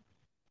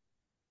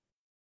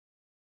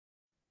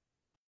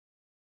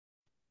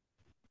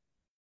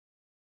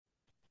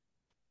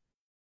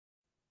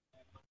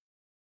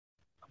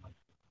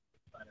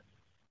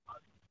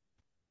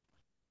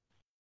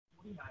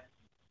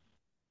 49ers,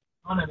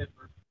 ton of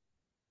adversity.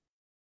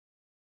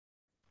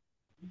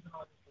 Even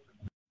on the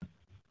quarterback.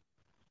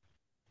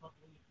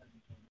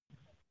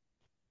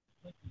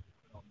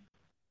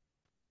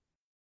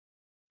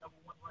 Number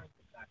one ranked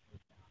exactly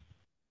now.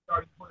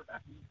 Starting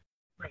quarterback. He's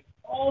trained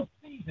all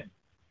season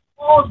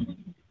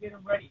to get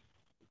him ready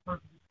for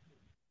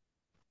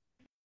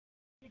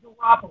the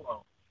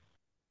Garoppolo.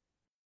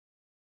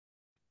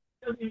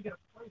 He doesn't even get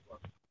a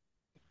playbook.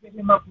 Get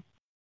him up to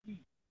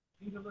speed.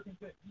 These are looking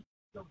good. He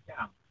goes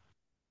down.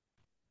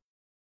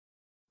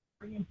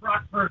 Bring in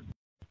Brock Purdy.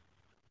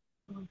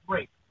 Doing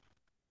great.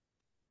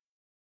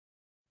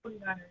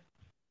 49ers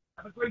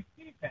have a great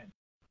defense.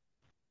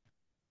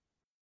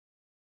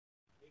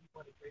 Maybe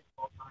one of the greatest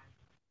of all time.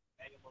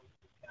 Mania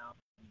down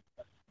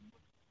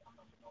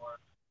on the north.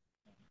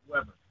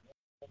 Whoever.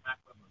 Mac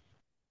Weber.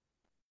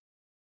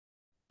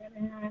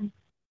 Shanahan.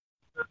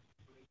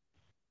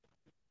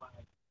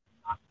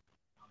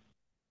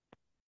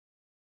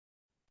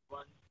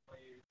 Run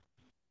players.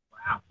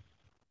 Wow.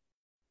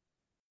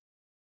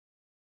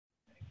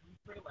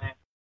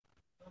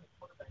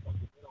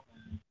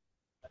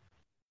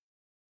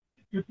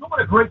 You're doing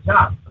a great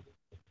job.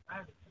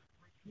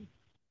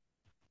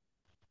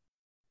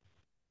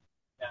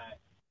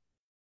 That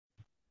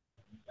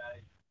you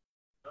guys,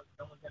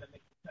 someone's going to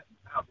make the second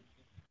how they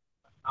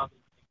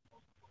take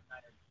most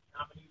 49ers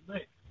nominee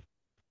list.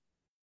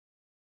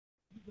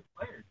 These are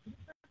players. These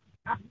are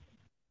happy.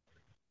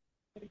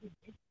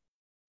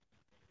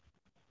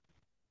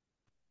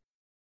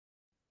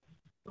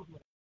 Still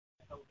doing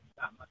a hell of a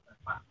job. Much like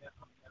I'm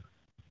never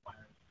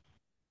inspired.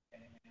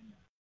 And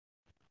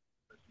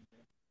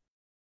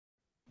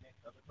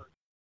next other person,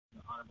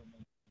 the honorable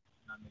mention,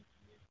 not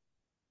mentioned it.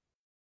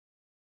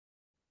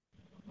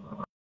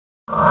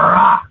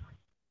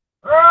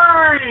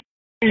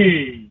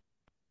 Hey!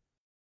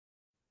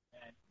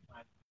 And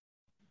my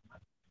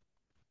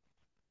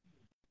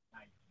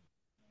nice.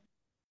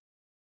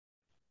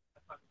 I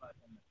talk about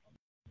him a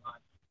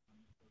lot.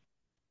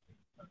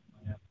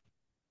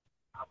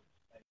 I would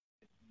say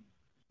that he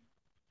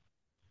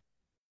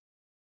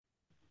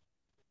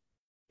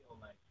feel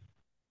like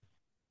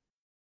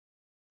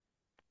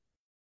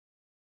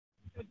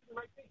he's going to do the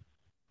right thing.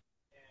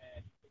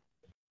 And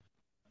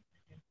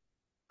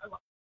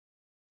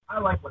I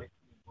like what I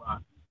see in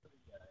Brock. He's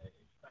pretty excited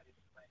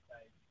to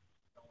franchise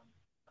going.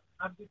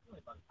 I'm just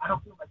feeling about it. I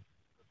don't feel like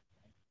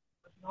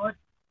but you know what?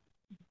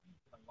 He's been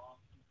a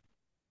long season.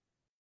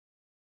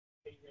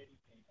 Stay ready,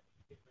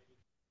 get ready.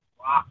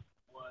 Brock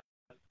was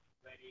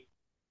ready.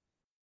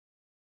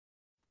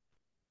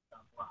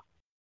 Brock.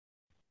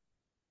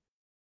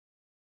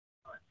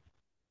 All right.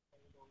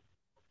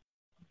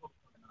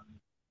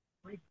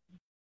 Great.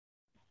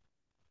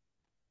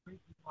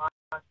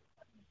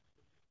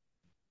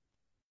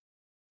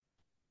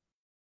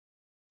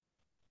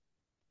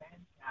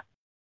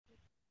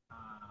 Fantastic.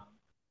 Um,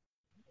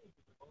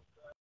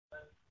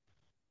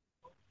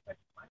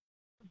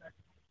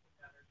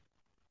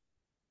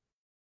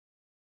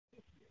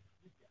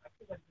 I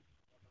feel like this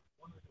is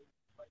one of those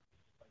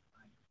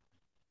time.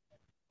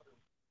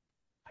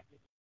 I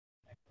get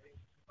that great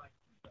like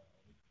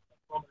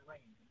Roman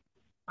Reigns.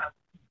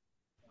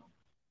 You know,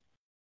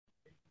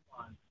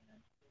 on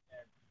and in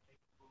there,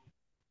 make moves,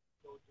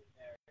 goes in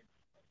there,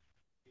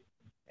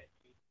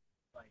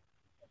 like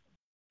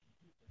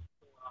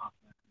going off,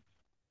 man.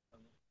 So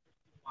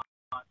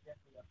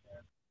definitely up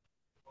there.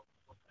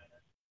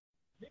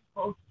 Nick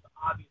Post is the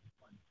obvious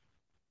one.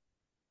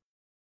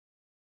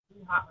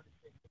 Too hot to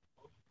say Nick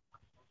Post is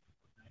not supposed to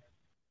put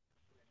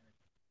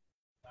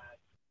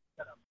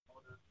got a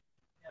motor,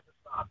 never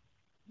stopped.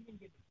 He didn't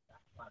get the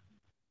back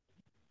classes.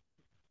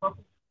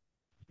 Trouble.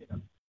 You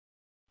know,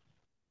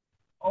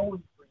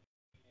 always bring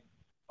in,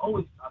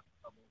 always cause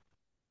trouble.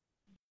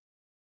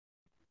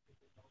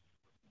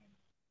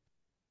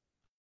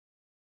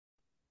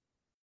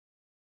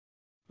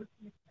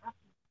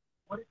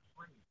 What it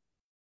brings,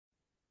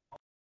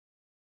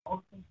 all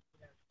the things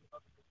that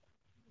other people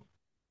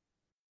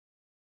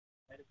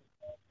that is an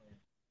all player,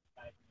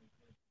 guys who are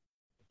good,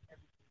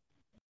 everything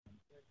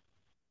good,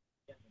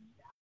 he has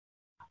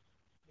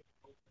a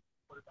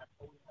quarterback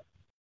always has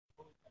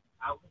an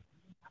outlet.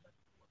 He didn't have that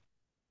before.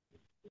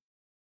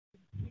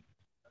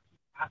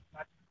 Pass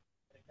catching,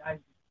 and a guy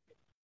who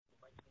gets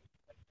the right place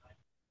at the right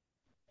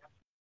time.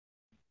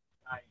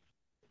 Guy,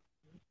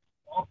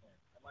 all player.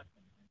 I like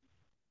him.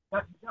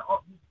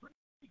 He's pretty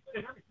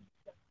good at everything.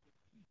 He's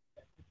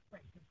got good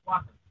strength, good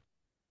blocker.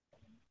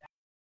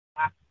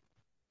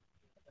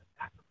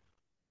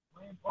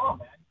 Playing ball,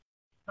 man.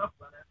 Tough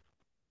runner.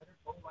 Better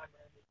goal line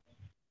man.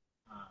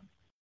 Um,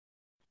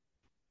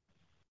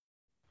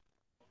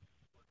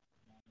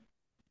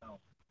 so,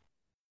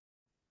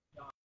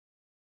 John,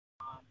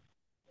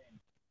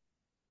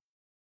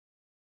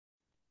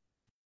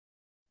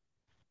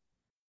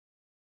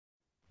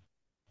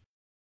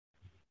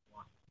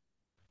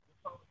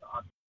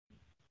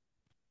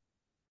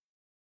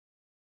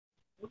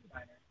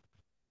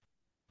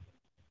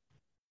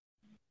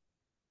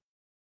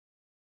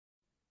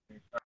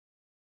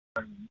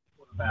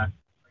 quarterback,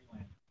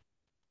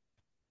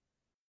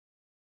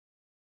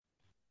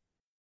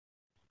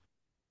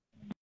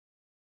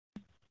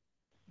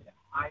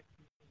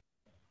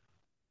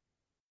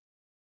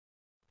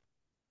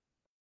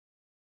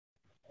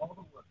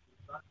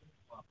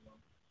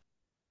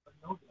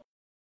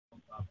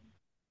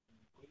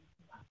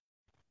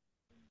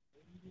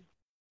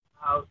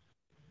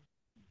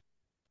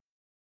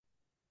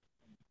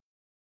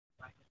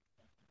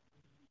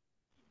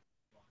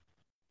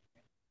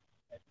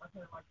 No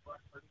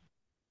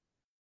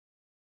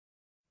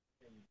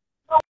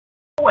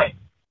way.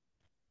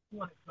 You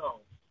want to go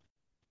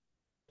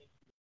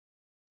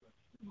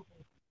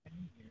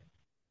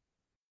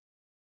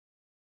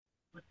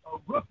with a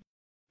rookie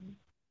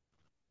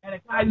and a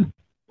guy who's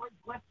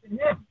less than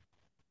him.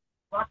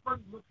 Brock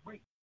Purdy looks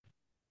great.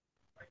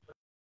 Right? But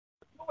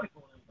nobody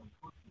going in with a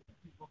rookie and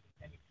he's looking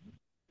at anything.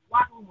 The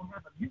locker room will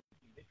have a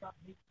mutiny. They got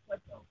Nate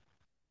Sledge.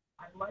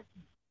 I like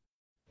you.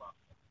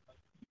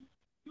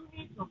 You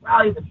need to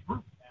rally the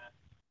troops, man.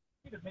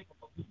 You need to make them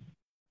believe.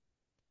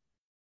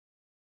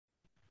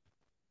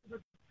 It's a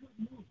good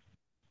move.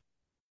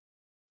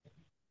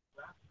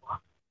 Draft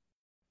block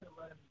to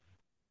let him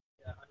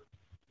under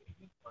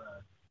for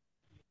a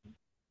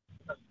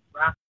because you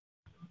draft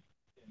him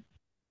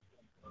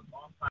for a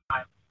long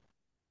time,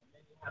 and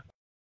then you have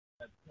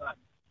that cut,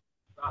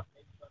 drop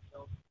Nate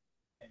Sledge,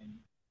 and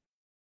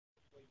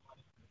pay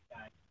money for this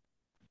guy.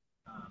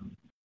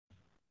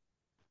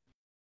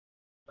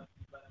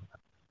 Let him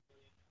have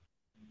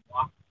and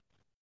walk.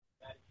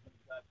 That is his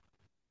gut.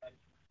 That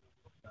is his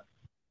real gut.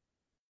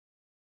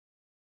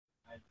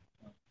 I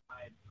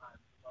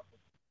love it.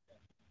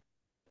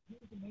 He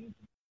was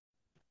amazing.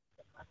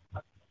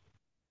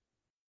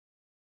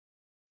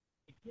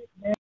 To get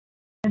men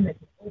that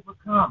can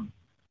overcome.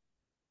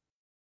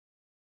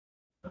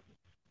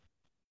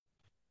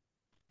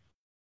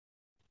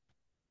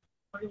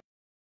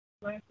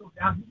 Lance goes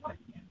down. He's not a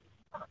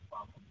He's not a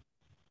problem.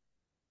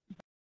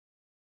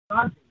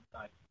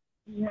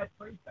 He had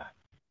trade back.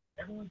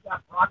 Everyone's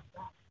got Brock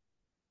back.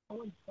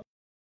 Holy,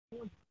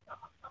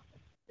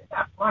 they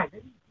got pride. They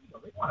need ego.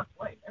 They want to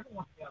play.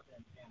 Everyone wants to get out there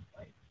and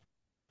play.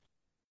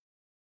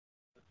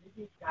 But they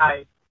get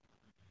guys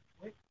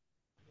quick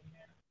in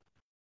there,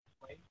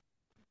 play.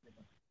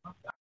 Tough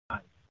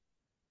guys.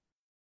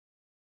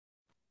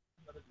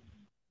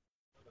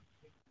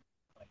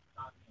 Like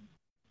Johnson,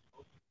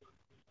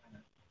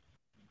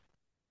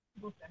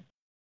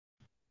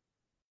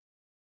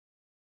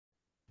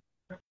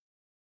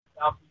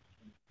 Southeast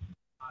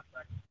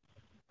contract.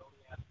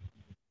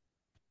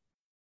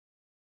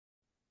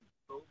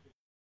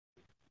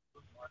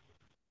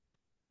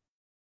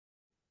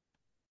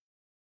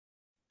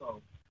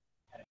 So,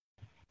 at a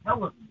hell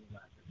of a year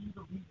last year, he's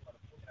the reason why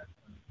the Bulldogs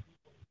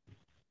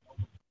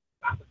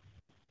got the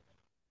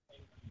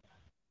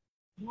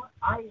you know what?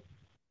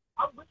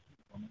 I'm with you,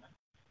 man.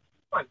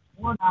 He's like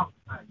one out of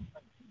time.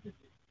 Like, he just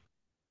did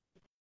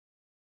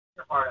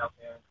your heart out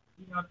there.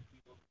 He's on the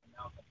field, and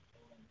now it's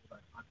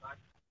like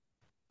contract.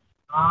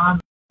 On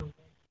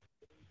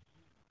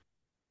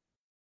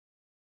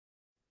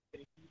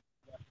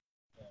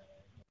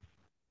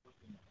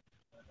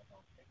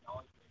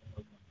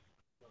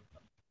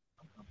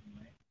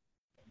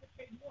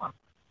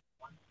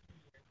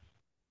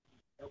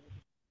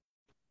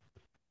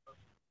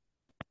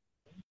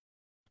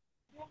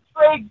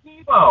trade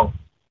Debo.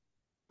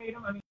 Paid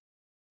him. I mean,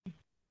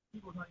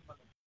 Debo's not even on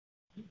the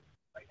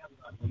right now. He's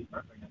not really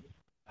hurt right now.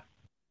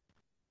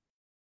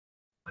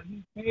 But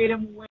he paid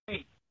him way.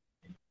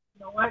 And you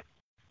know what?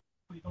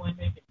 He's only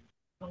making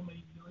so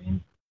many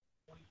millions,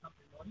 20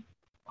 something million.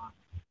 Fine.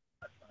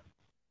 That's fine.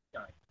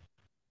 All right.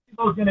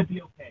 Debo's gonna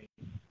be okay.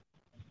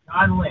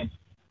 John Lynch,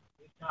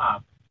 good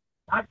job.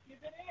 Not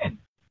giving in.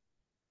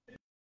 It's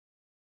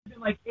been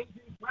like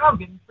AJ Brown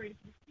getting traded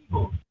to the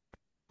Eagles.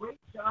 Great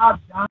job,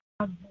 John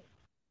Lynch.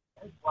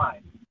 That's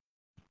why.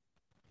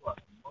 What?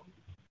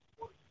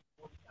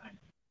 49.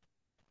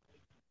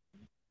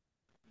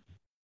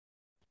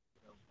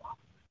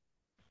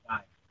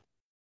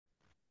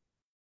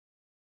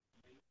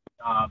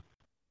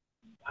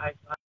 Guys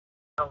not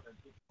are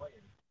good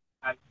players.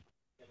 Guys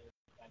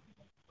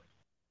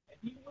and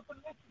even with the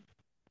Messi,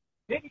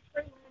 maybe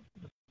Trey Lance to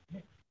the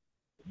Knicks.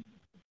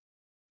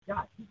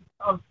 He just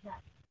saw his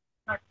cat.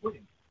 Not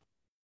quitting.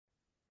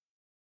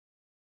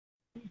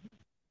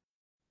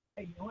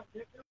 Hey, you know what?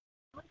 There's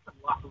some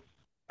locker room.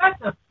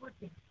 That's a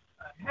freaking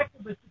heck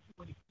of a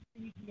situation.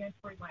 And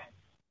Trey Lance.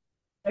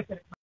 That could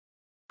have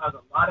caused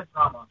a lot of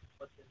drama,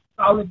 but the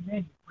solid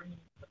men you bring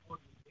into the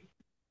organization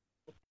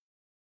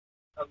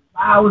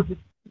allows it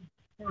to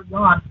carry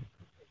on.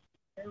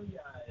 Very,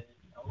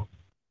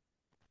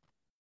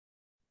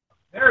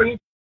 very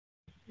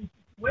interesting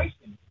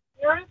situation.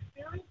 There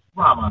is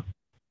drama,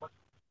 but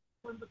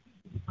because the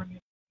people you bring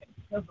in,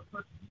 because the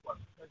person you are,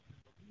 because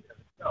you're the leader of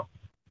the show,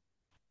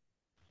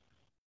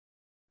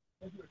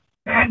 because you're a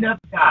stand-up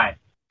guy.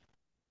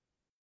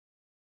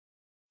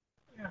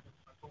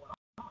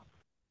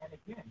 And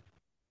again,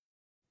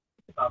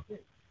 think about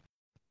this.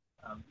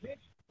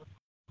 Mitch was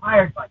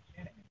hired by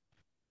Shanahan.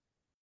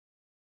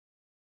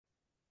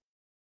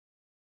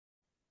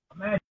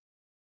 Imagine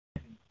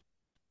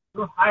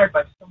you're hired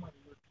by someone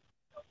who was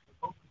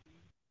supposed to be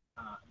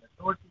an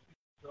authority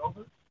figure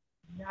over.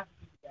 You have to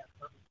do that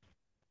purpose.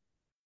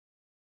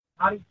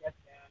 How do you get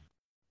that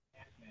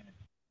as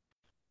manager?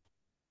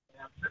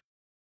 And I'm sure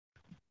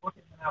he's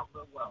working it out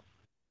real well.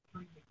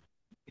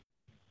 It's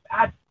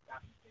bad.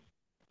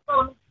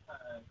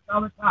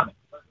 Solomon Thomas.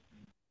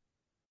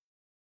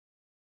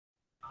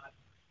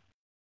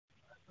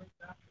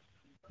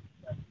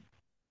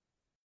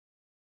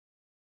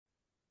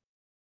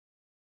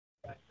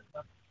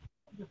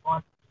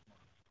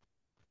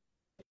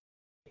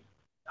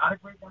 Not a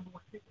great number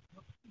one pick.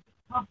 He's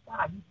a tough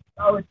guy. He's a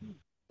solid dude,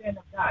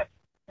 stand-up guy.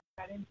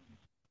 That engine.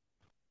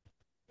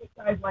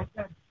 Guys like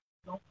that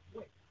don't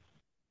quit.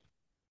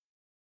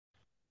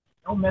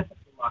 Don't mess up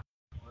the locker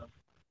room.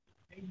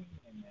 They hang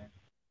in there.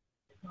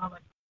 It's not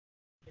like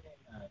getting,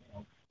 yeah,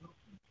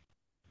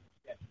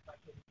 it's like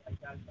this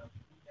guys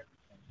doing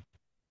everything.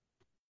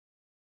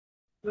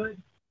 Good,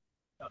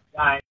 tough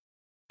guy.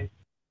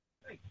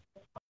 Great.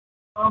 Their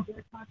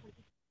contract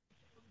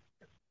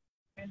is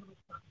handle it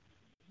perfectly.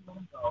 You let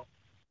him go.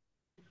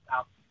 Get it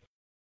out.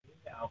 Get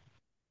it out.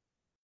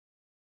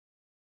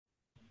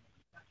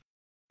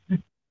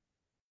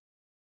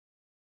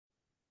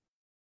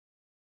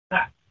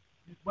 That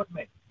is what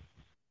makes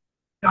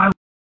John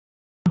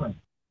Lynn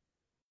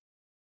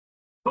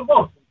the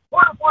most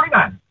important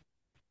 49.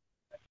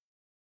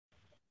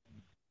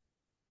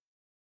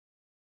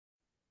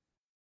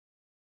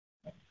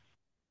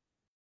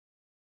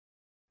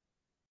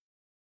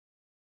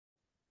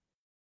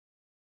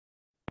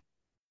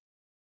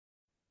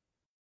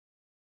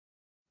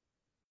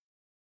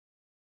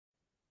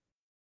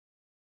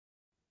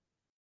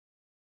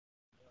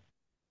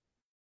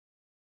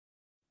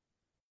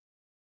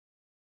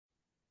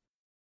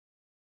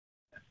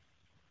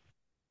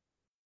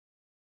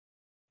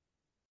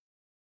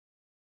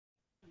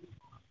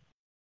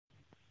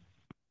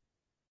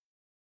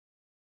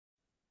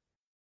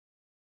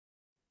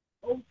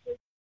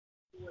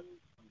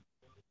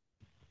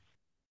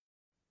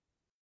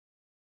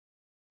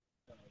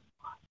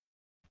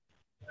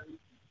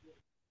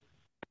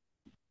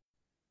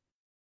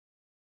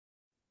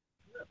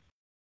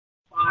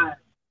 Five.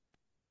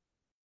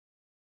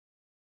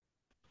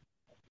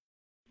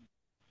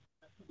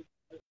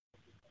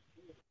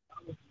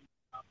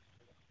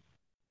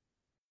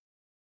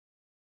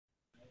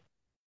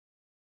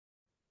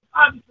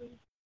 Obviously,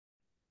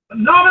 the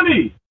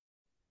nominee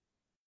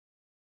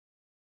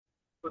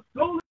for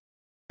Golden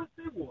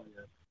State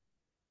Warriors,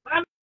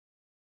 Lamm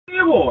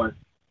Award,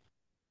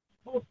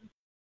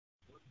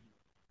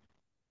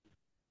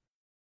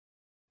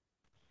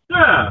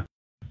 Jeff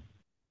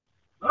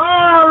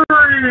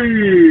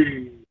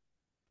Curry,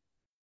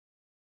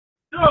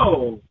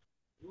 Joe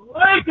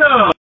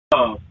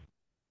Lacob,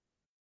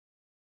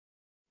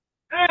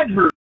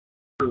 Andrew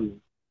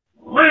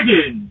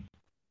Wiggins,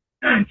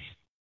 and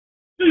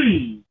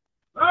Steve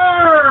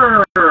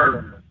Kerr.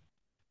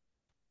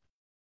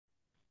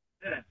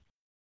 Yeah.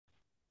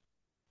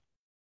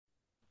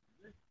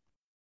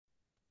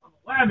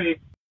 Lammy.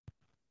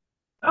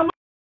 And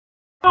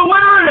the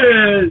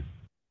winner is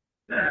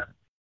Jeff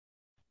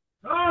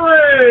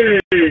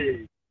Curry.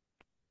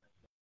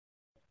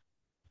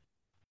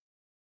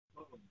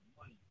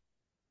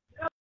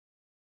 Jeff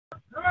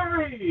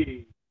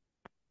Curry.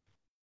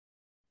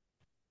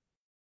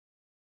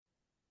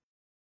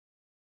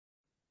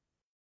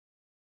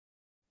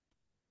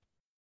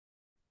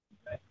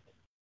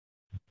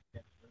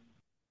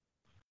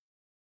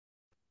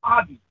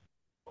 Bobby.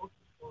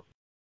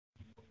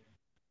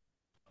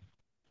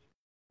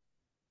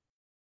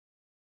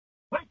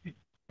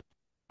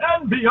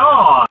 And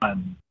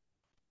beyond.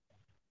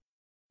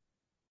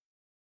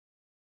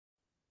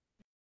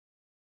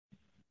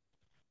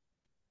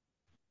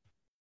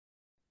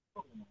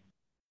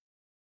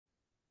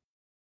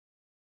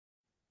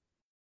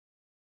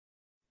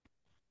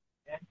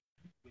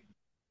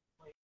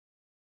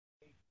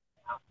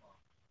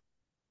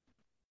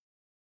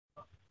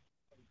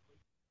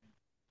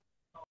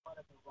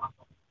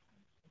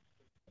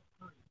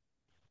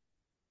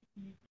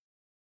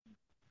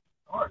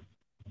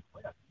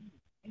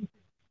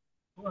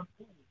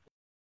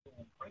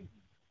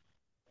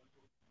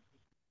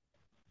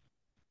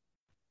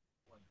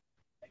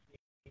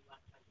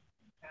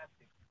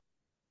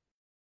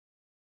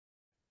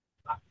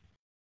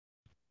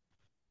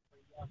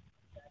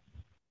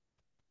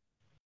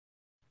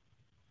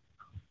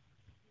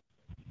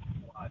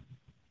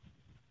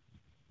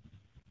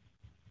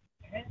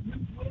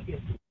 And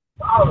Wiggins,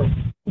 solid,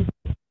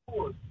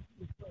 scores,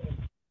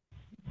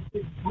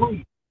 his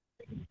breathe,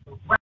 taking the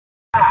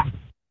rack,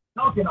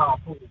 dunking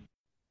on fools.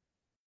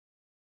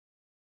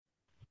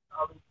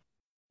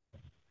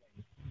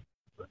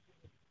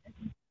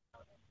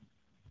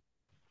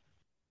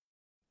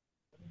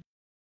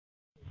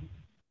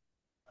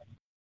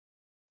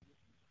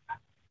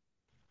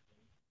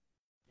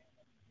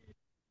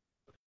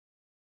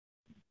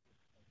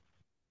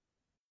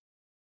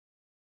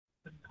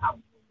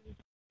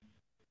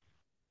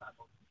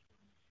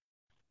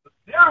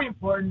 Very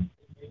important.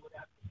 They would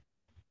have to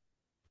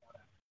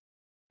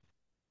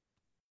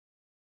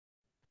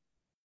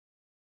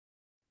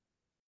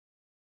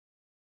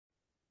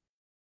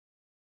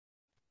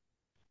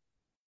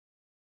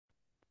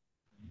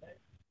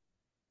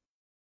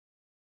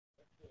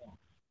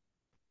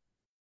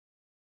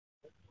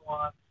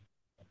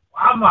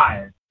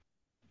Wildfire.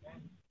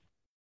 And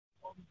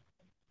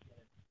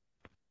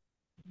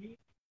me,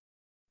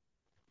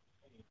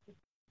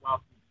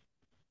 well,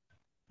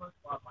 first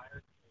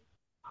Wildfire,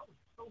 I was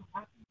so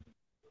happy to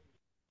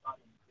got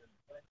him to the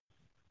best.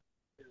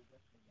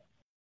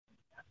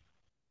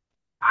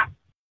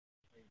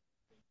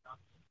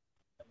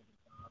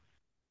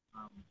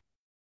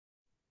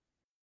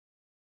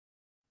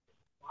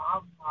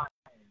 Tom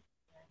Myers,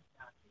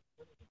 fantastic.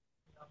 What is it?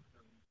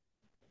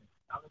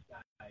 Solid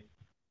guy.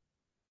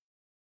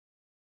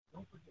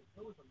 Don't forget,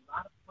 there was a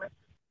lot of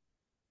pressure.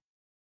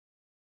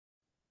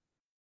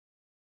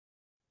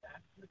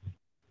 That's good.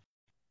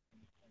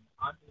 And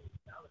Andre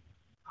Salad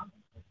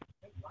comments like,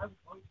 hey, why are we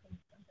always saying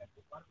that?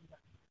 Why do we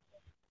not do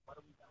that? Why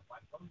do we not? Why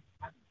do we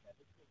have that?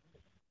 It's so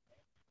good.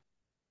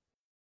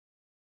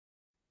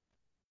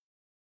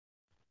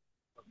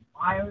 But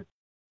Myers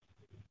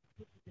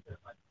put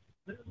together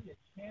literally a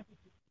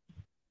championship,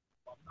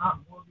 while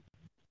not more,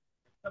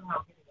 somehow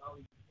getting all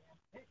these damn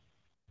picks.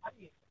 How do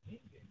you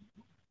think it?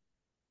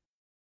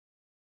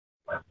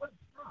 What is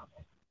wrong?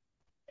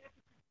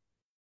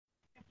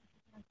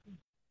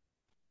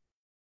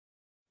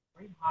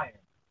 Great hire.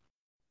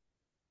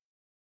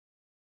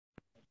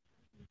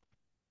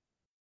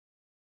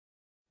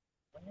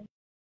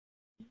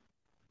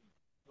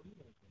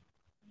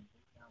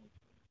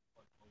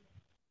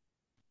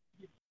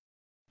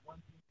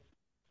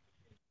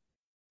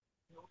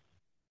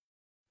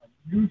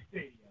 A new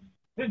stadium.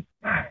 This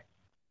bang,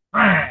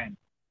 San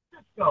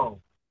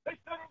Francisco. They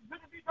said it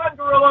couldn't be done,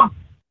 Gorilla.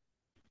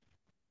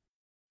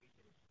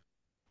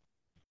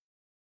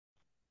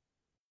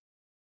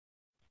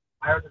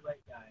 Hire the right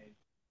guys.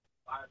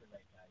 Fire the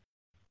right guys.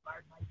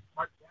 Fired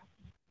Mark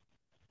Jackson.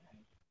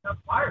 Not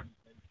fired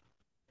because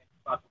he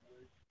thought the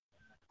words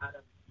out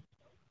of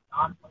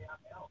non-play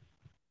on L.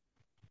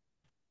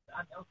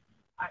 John Nelson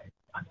is hired.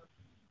 John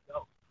Nelson needs to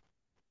go.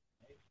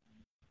 Right?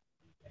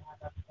 He's going to have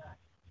that back.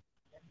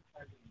 Then he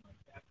started Mark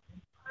Jackson.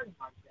 Firing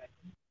Mark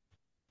Jackson.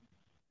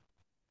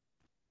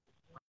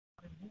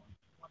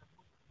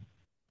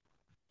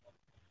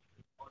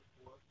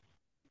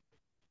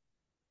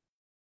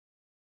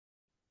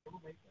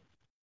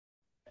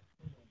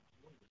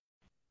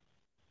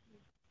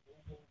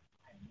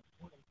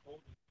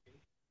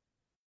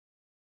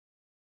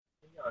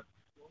 They are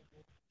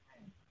global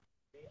and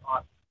they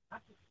are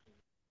not just the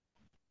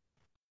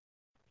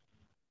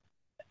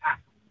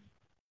athletes.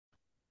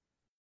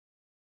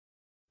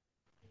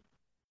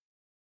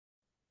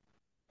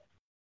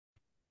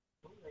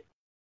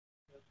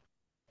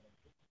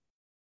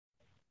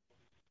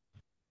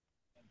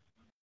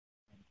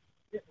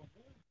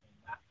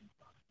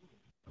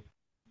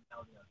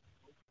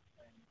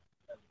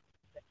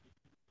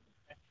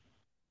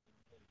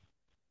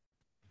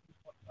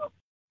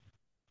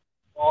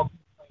 All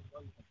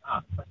playing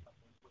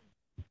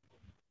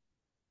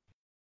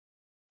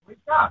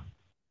great job.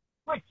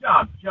 Great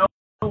job, Joe.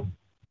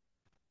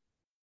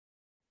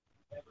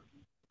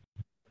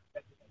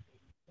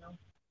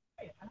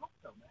 Hey, I hope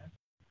so, man.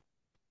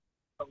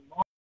 A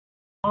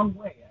long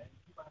way. I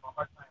think people have a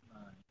hard time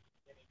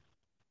getting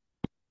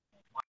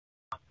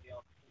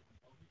Montreal.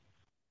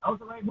 That was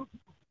the right move.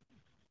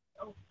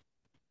 That was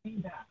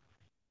came back.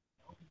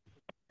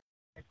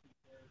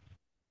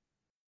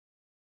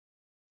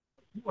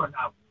 You are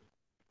not.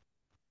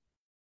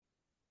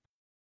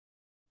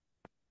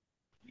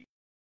 He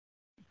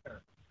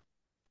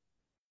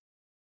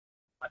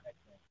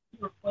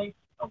replaced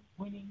a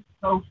winning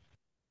coach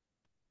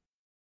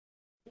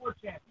for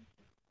championships.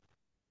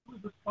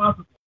 Who's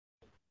responsible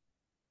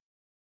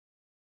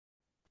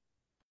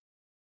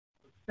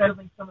for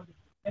settling some of this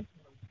attention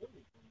on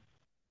Philly?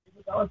 It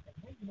was always saying,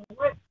 hey, you know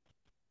what?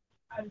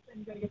 I understand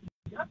you got to get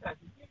these young guys.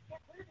 You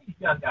can't clear these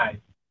young guys.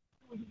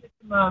 We can get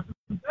some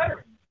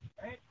veterans,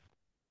 right?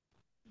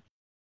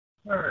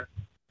 Sure.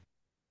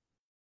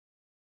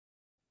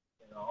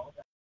 You know,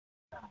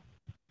 that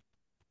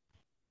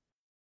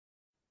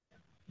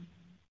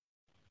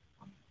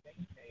on the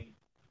same page.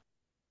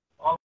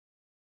 Followed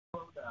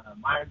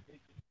Myers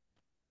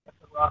kept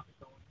the roster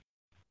going.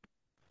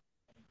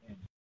 And again,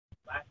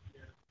 last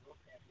year, world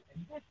champion.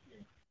 And this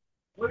year,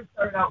 Wood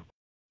started out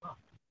well.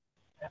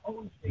 And I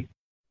always say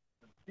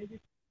the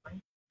biggest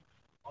strength,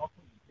 also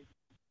the biggest.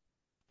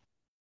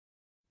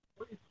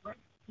 What is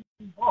strength?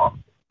 Team ball.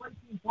 If you play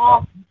team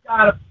ball, you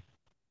gotta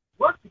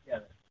work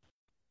together.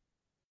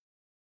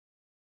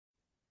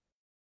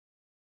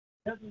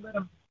 Doesn't let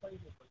them play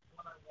this like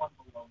one-on-one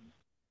baloney.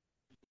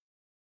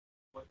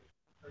 Whether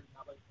it's 30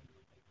 how about you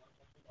take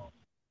one-on-one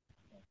baloney?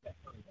 You know, that's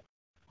really that.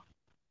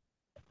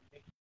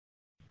 They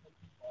play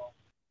team ball.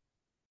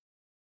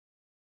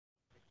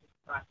 They just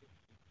practice.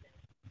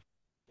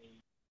 They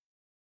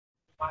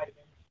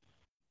vitamins,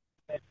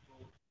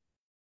 vegetables,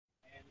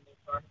 and they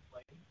started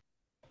playing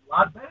a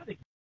lot better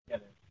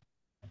together.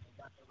 And they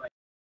got the right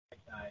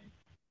guys.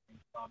 And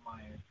Bob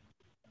Myers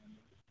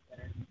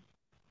better.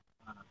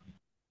 Um,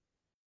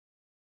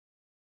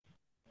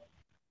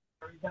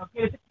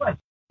 okay, it's a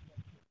question.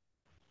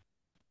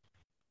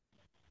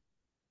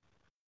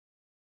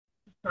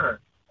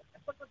 Sure.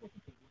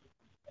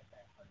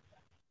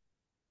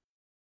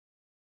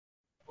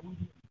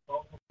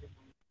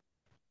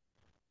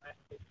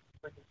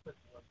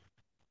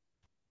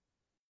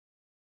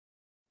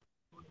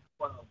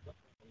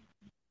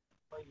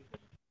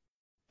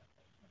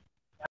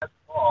 That's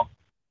all.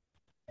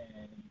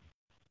 And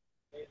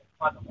they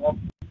fun all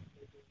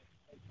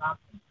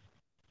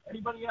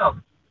Anybody else?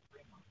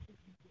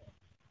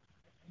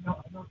 I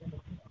know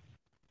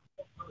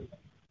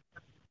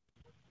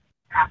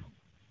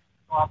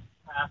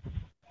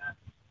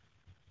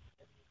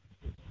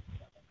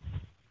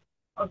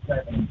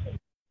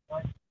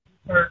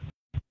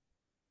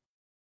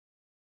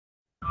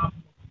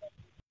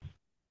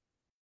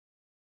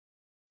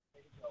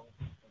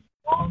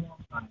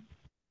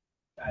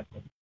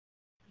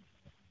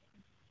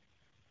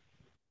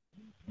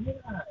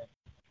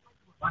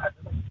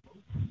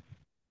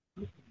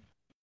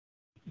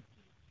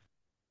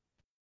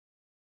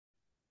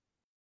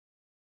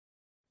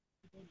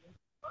It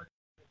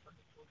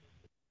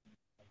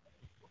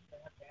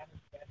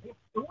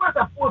was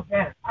a four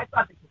banners. I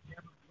thought they could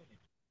never win it.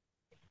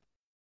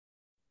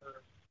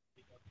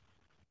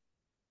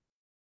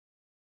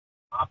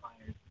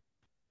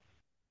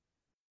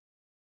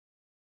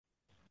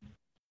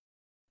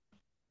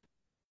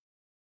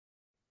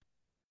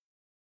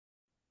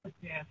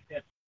 Dan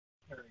Steph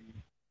Curry,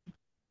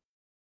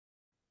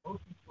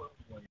 most important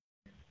warrior.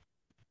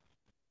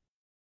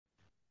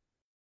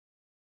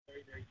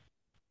 Very, very.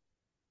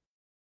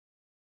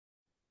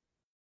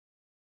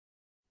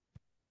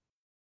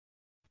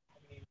 I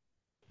mean,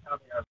 how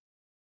they are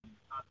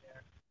out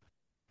there.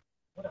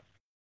 What a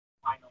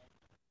final.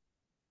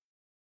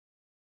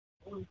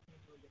 Always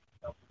seems to get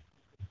yourself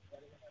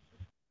better than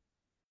ever.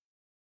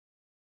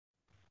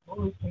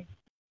 Always seems to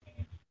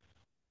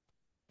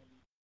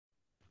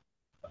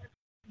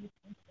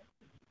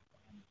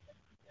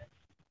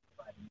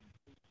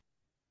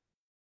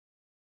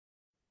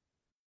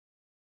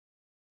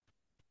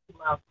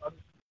allow other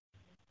people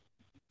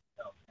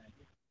and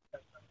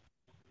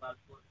allow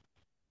Jordan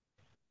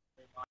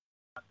to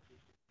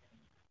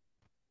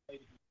play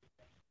to the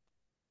same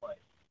play.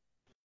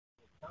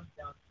 It comes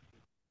down to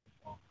the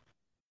ball.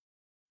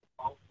 The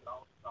ball is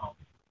all the ball.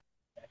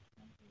 That's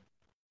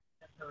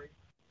Steph Curry,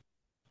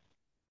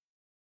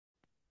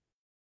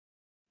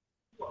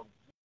 you are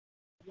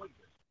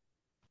warrior.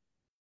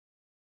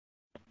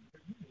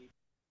 You need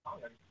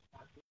probably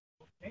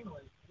already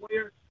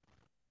warrior.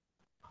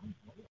 I'm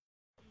warrior.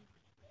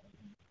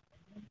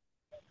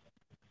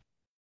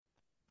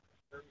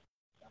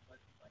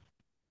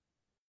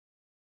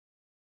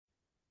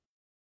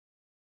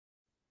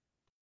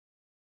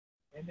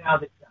 And now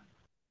the time.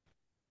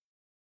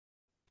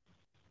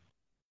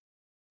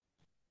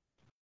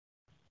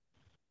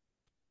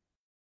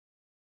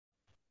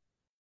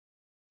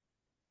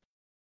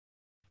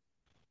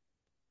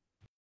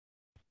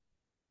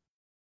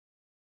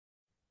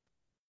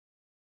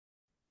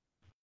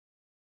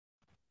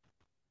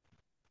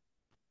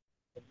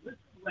 And listen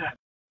to that.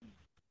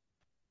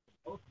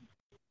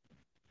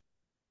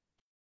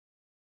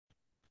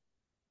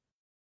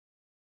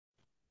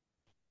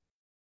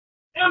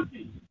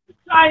 Empty. The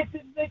Giants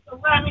didn't make the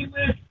Lammy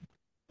list.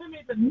 They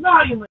made the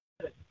naughty list.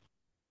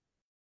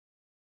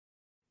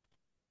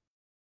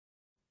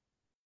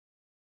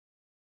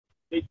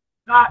 They did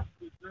not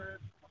deserve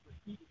a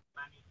repeated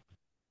Lammy.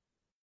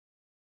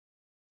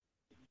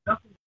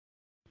 Nothing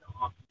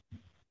off.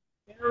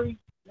 Very,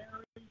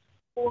 very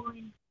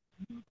boring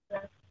new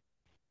best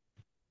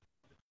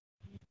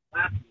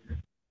last year.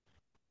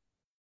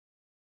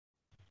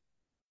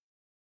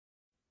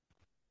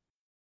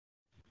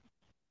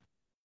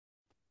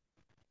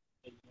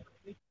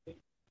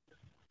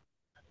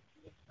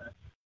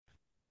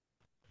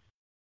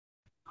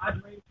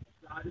 Padres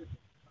decided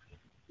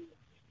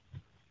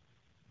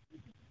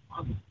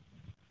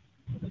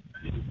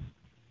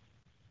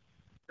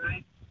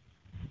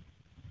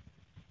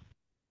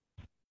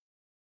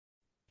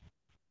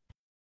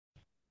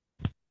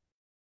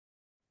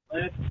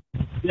let's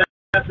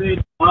step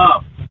it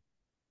up.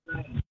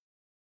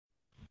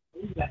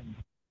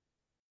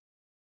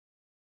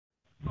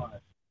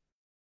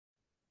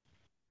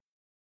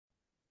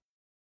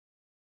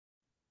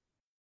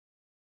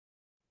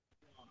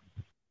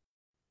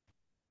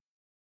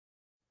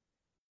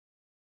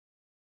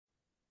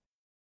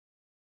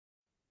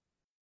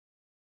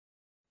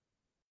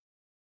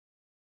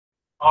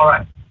 All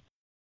right.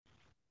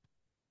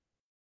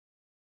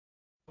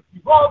 What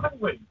you've all been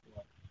waiting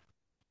for.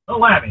 The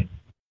Lammy.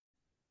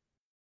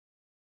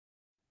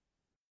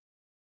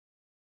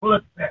 Well,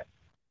 it's that.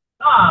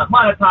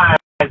 Monetized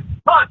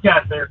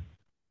podcaster.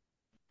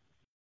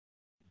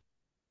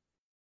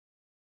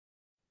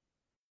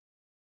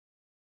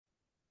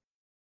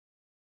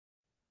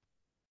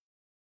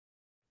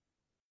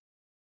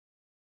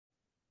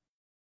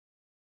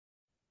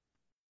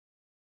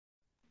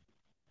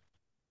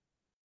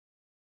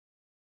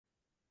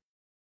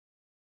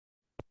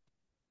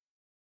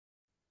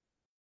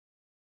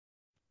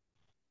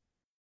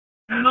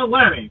 And the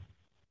Lammy.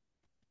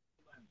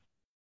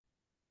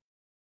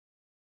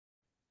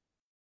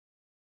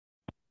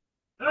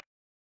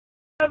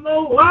 And the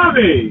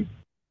Lammy.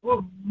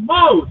 The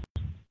most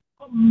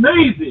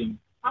amazing,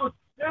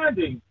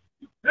 outstanding,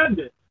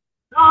 stupendous,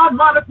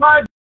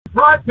 non-modified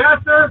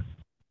broadcaster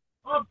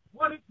of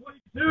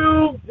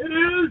 2022. It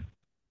is.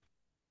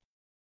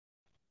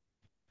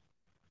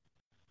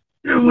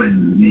 It was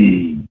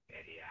me.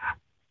 Yeah.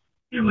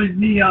 It was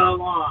me all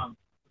along.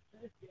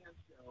 This damn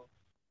show.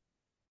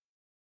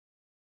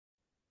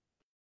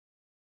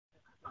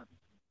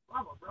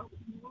 Bravo, bro.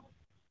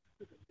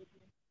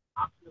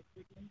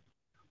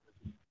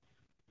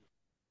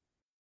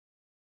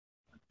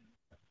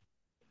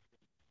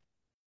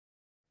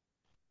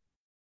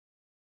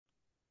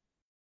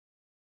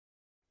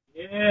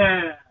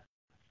 Yeah.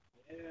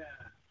 Yeah.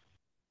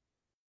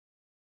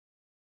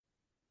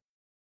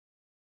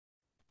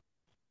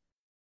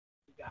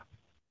 We got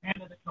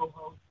Canada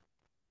co-host,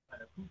 no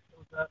matter who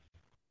shows up,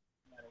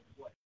 no matter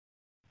what.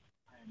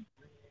 I am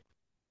bringing it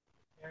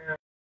there.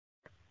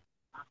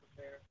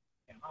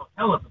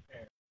 hella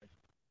prepared.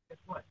 Guess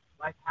what?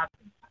 Life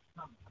happens. I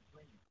come. I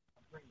bring you.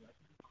 I give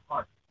you my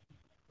heart. I give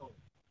you my soul.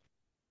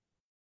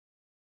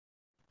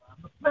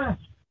 I'm the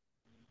best.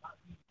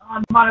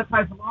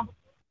 Unmonetized along.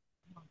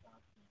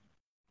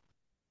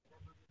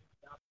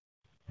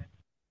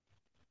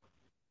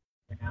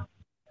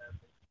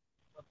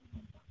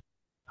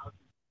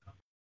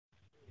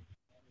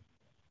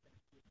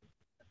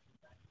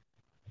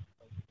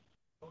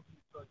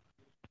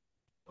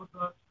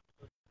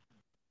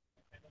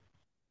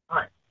 All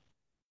right.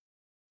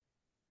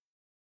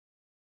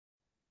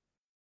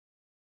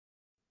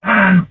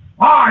 And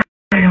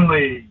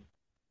finally,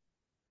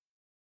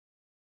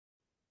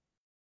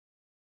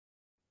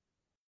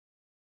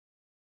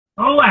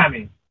 the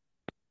Lammy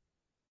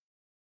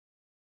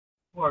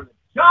for the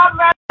John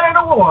Madden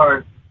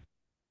Award,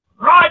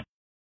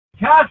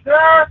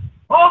 Broadcaster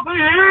of the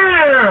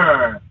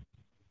Year.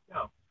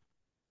 Go.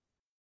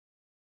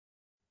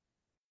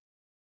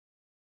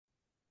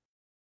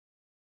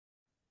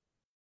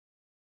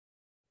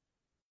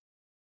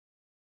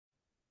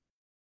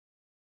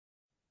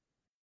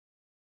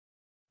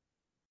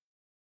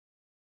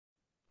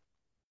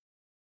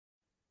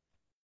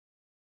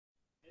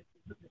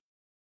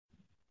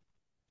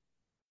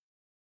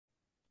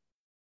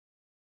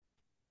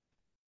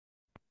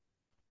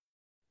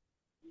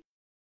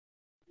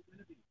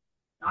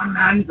 John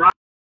Madden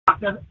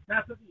Broadcaster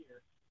of the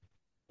Year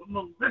from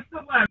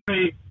Melissa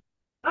Lammy,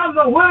 and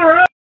the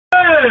winner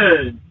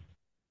is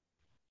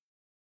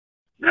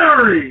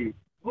Jerry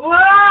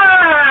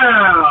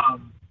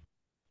Lamm.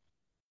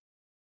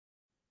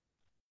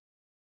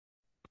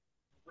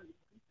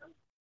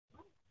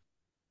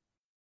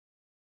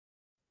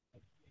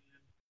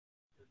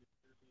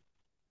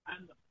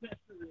 And the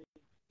best of it,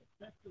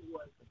 the best of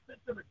what, the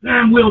best of it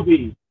damn will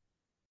be.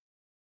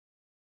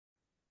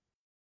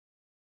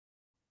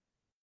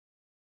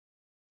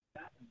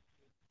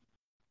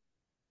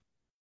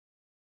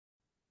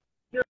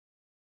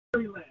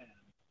 Jerry Lamm.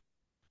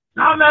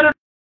 John Madden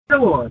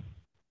Award.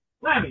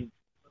 Lammy,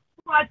 the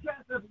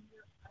Broadcaster of the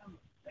Year, and the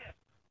best.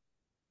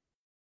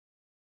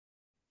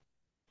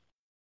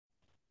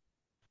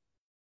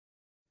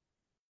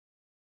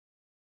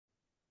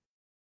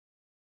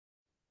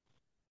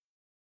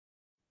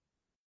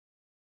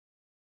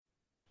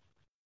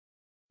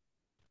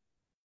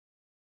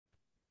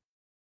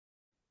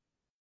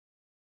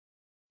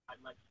 I'd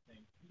like to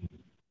thank you,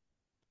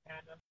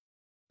 Hannah,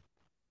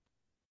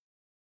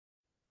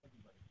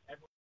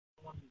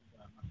 everyone who's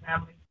my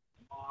family,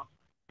 my mom,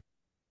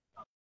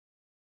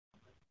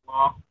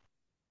 mom,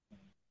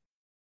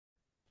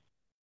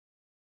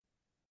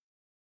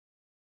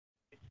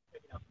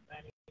 picking up the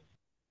Lammy,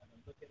 and then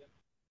look at him.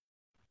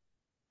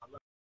 I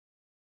love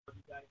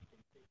you guys.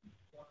 Stay safe and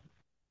strong.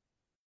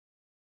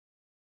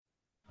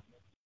 I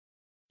love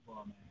you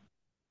all, man.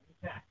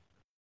 Attack.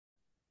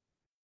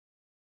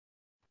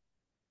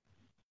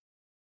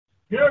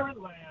 Jerry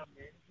Lamm,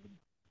 man.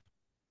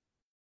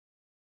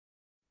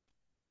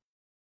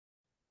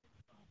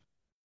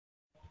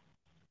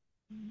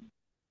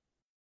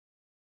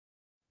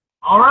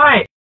 All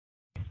right.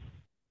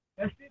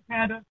 That's it,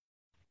 Panda.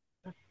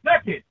 The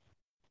second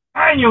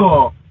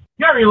annual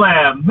Jerry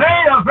Lamm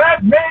Main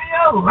Event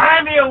Mania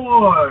Lammy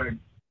Award.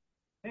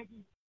 Thank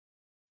you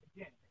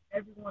again to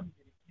everyone who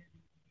did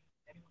it,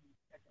 anyone who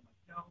checked on my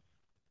show,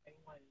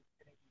 anyone who's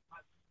connecting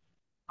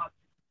positive.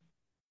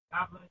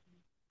 God bless you.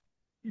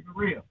 Keep it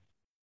real.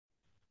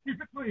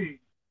 Keep it clean.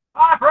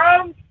 Bye,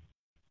 friends.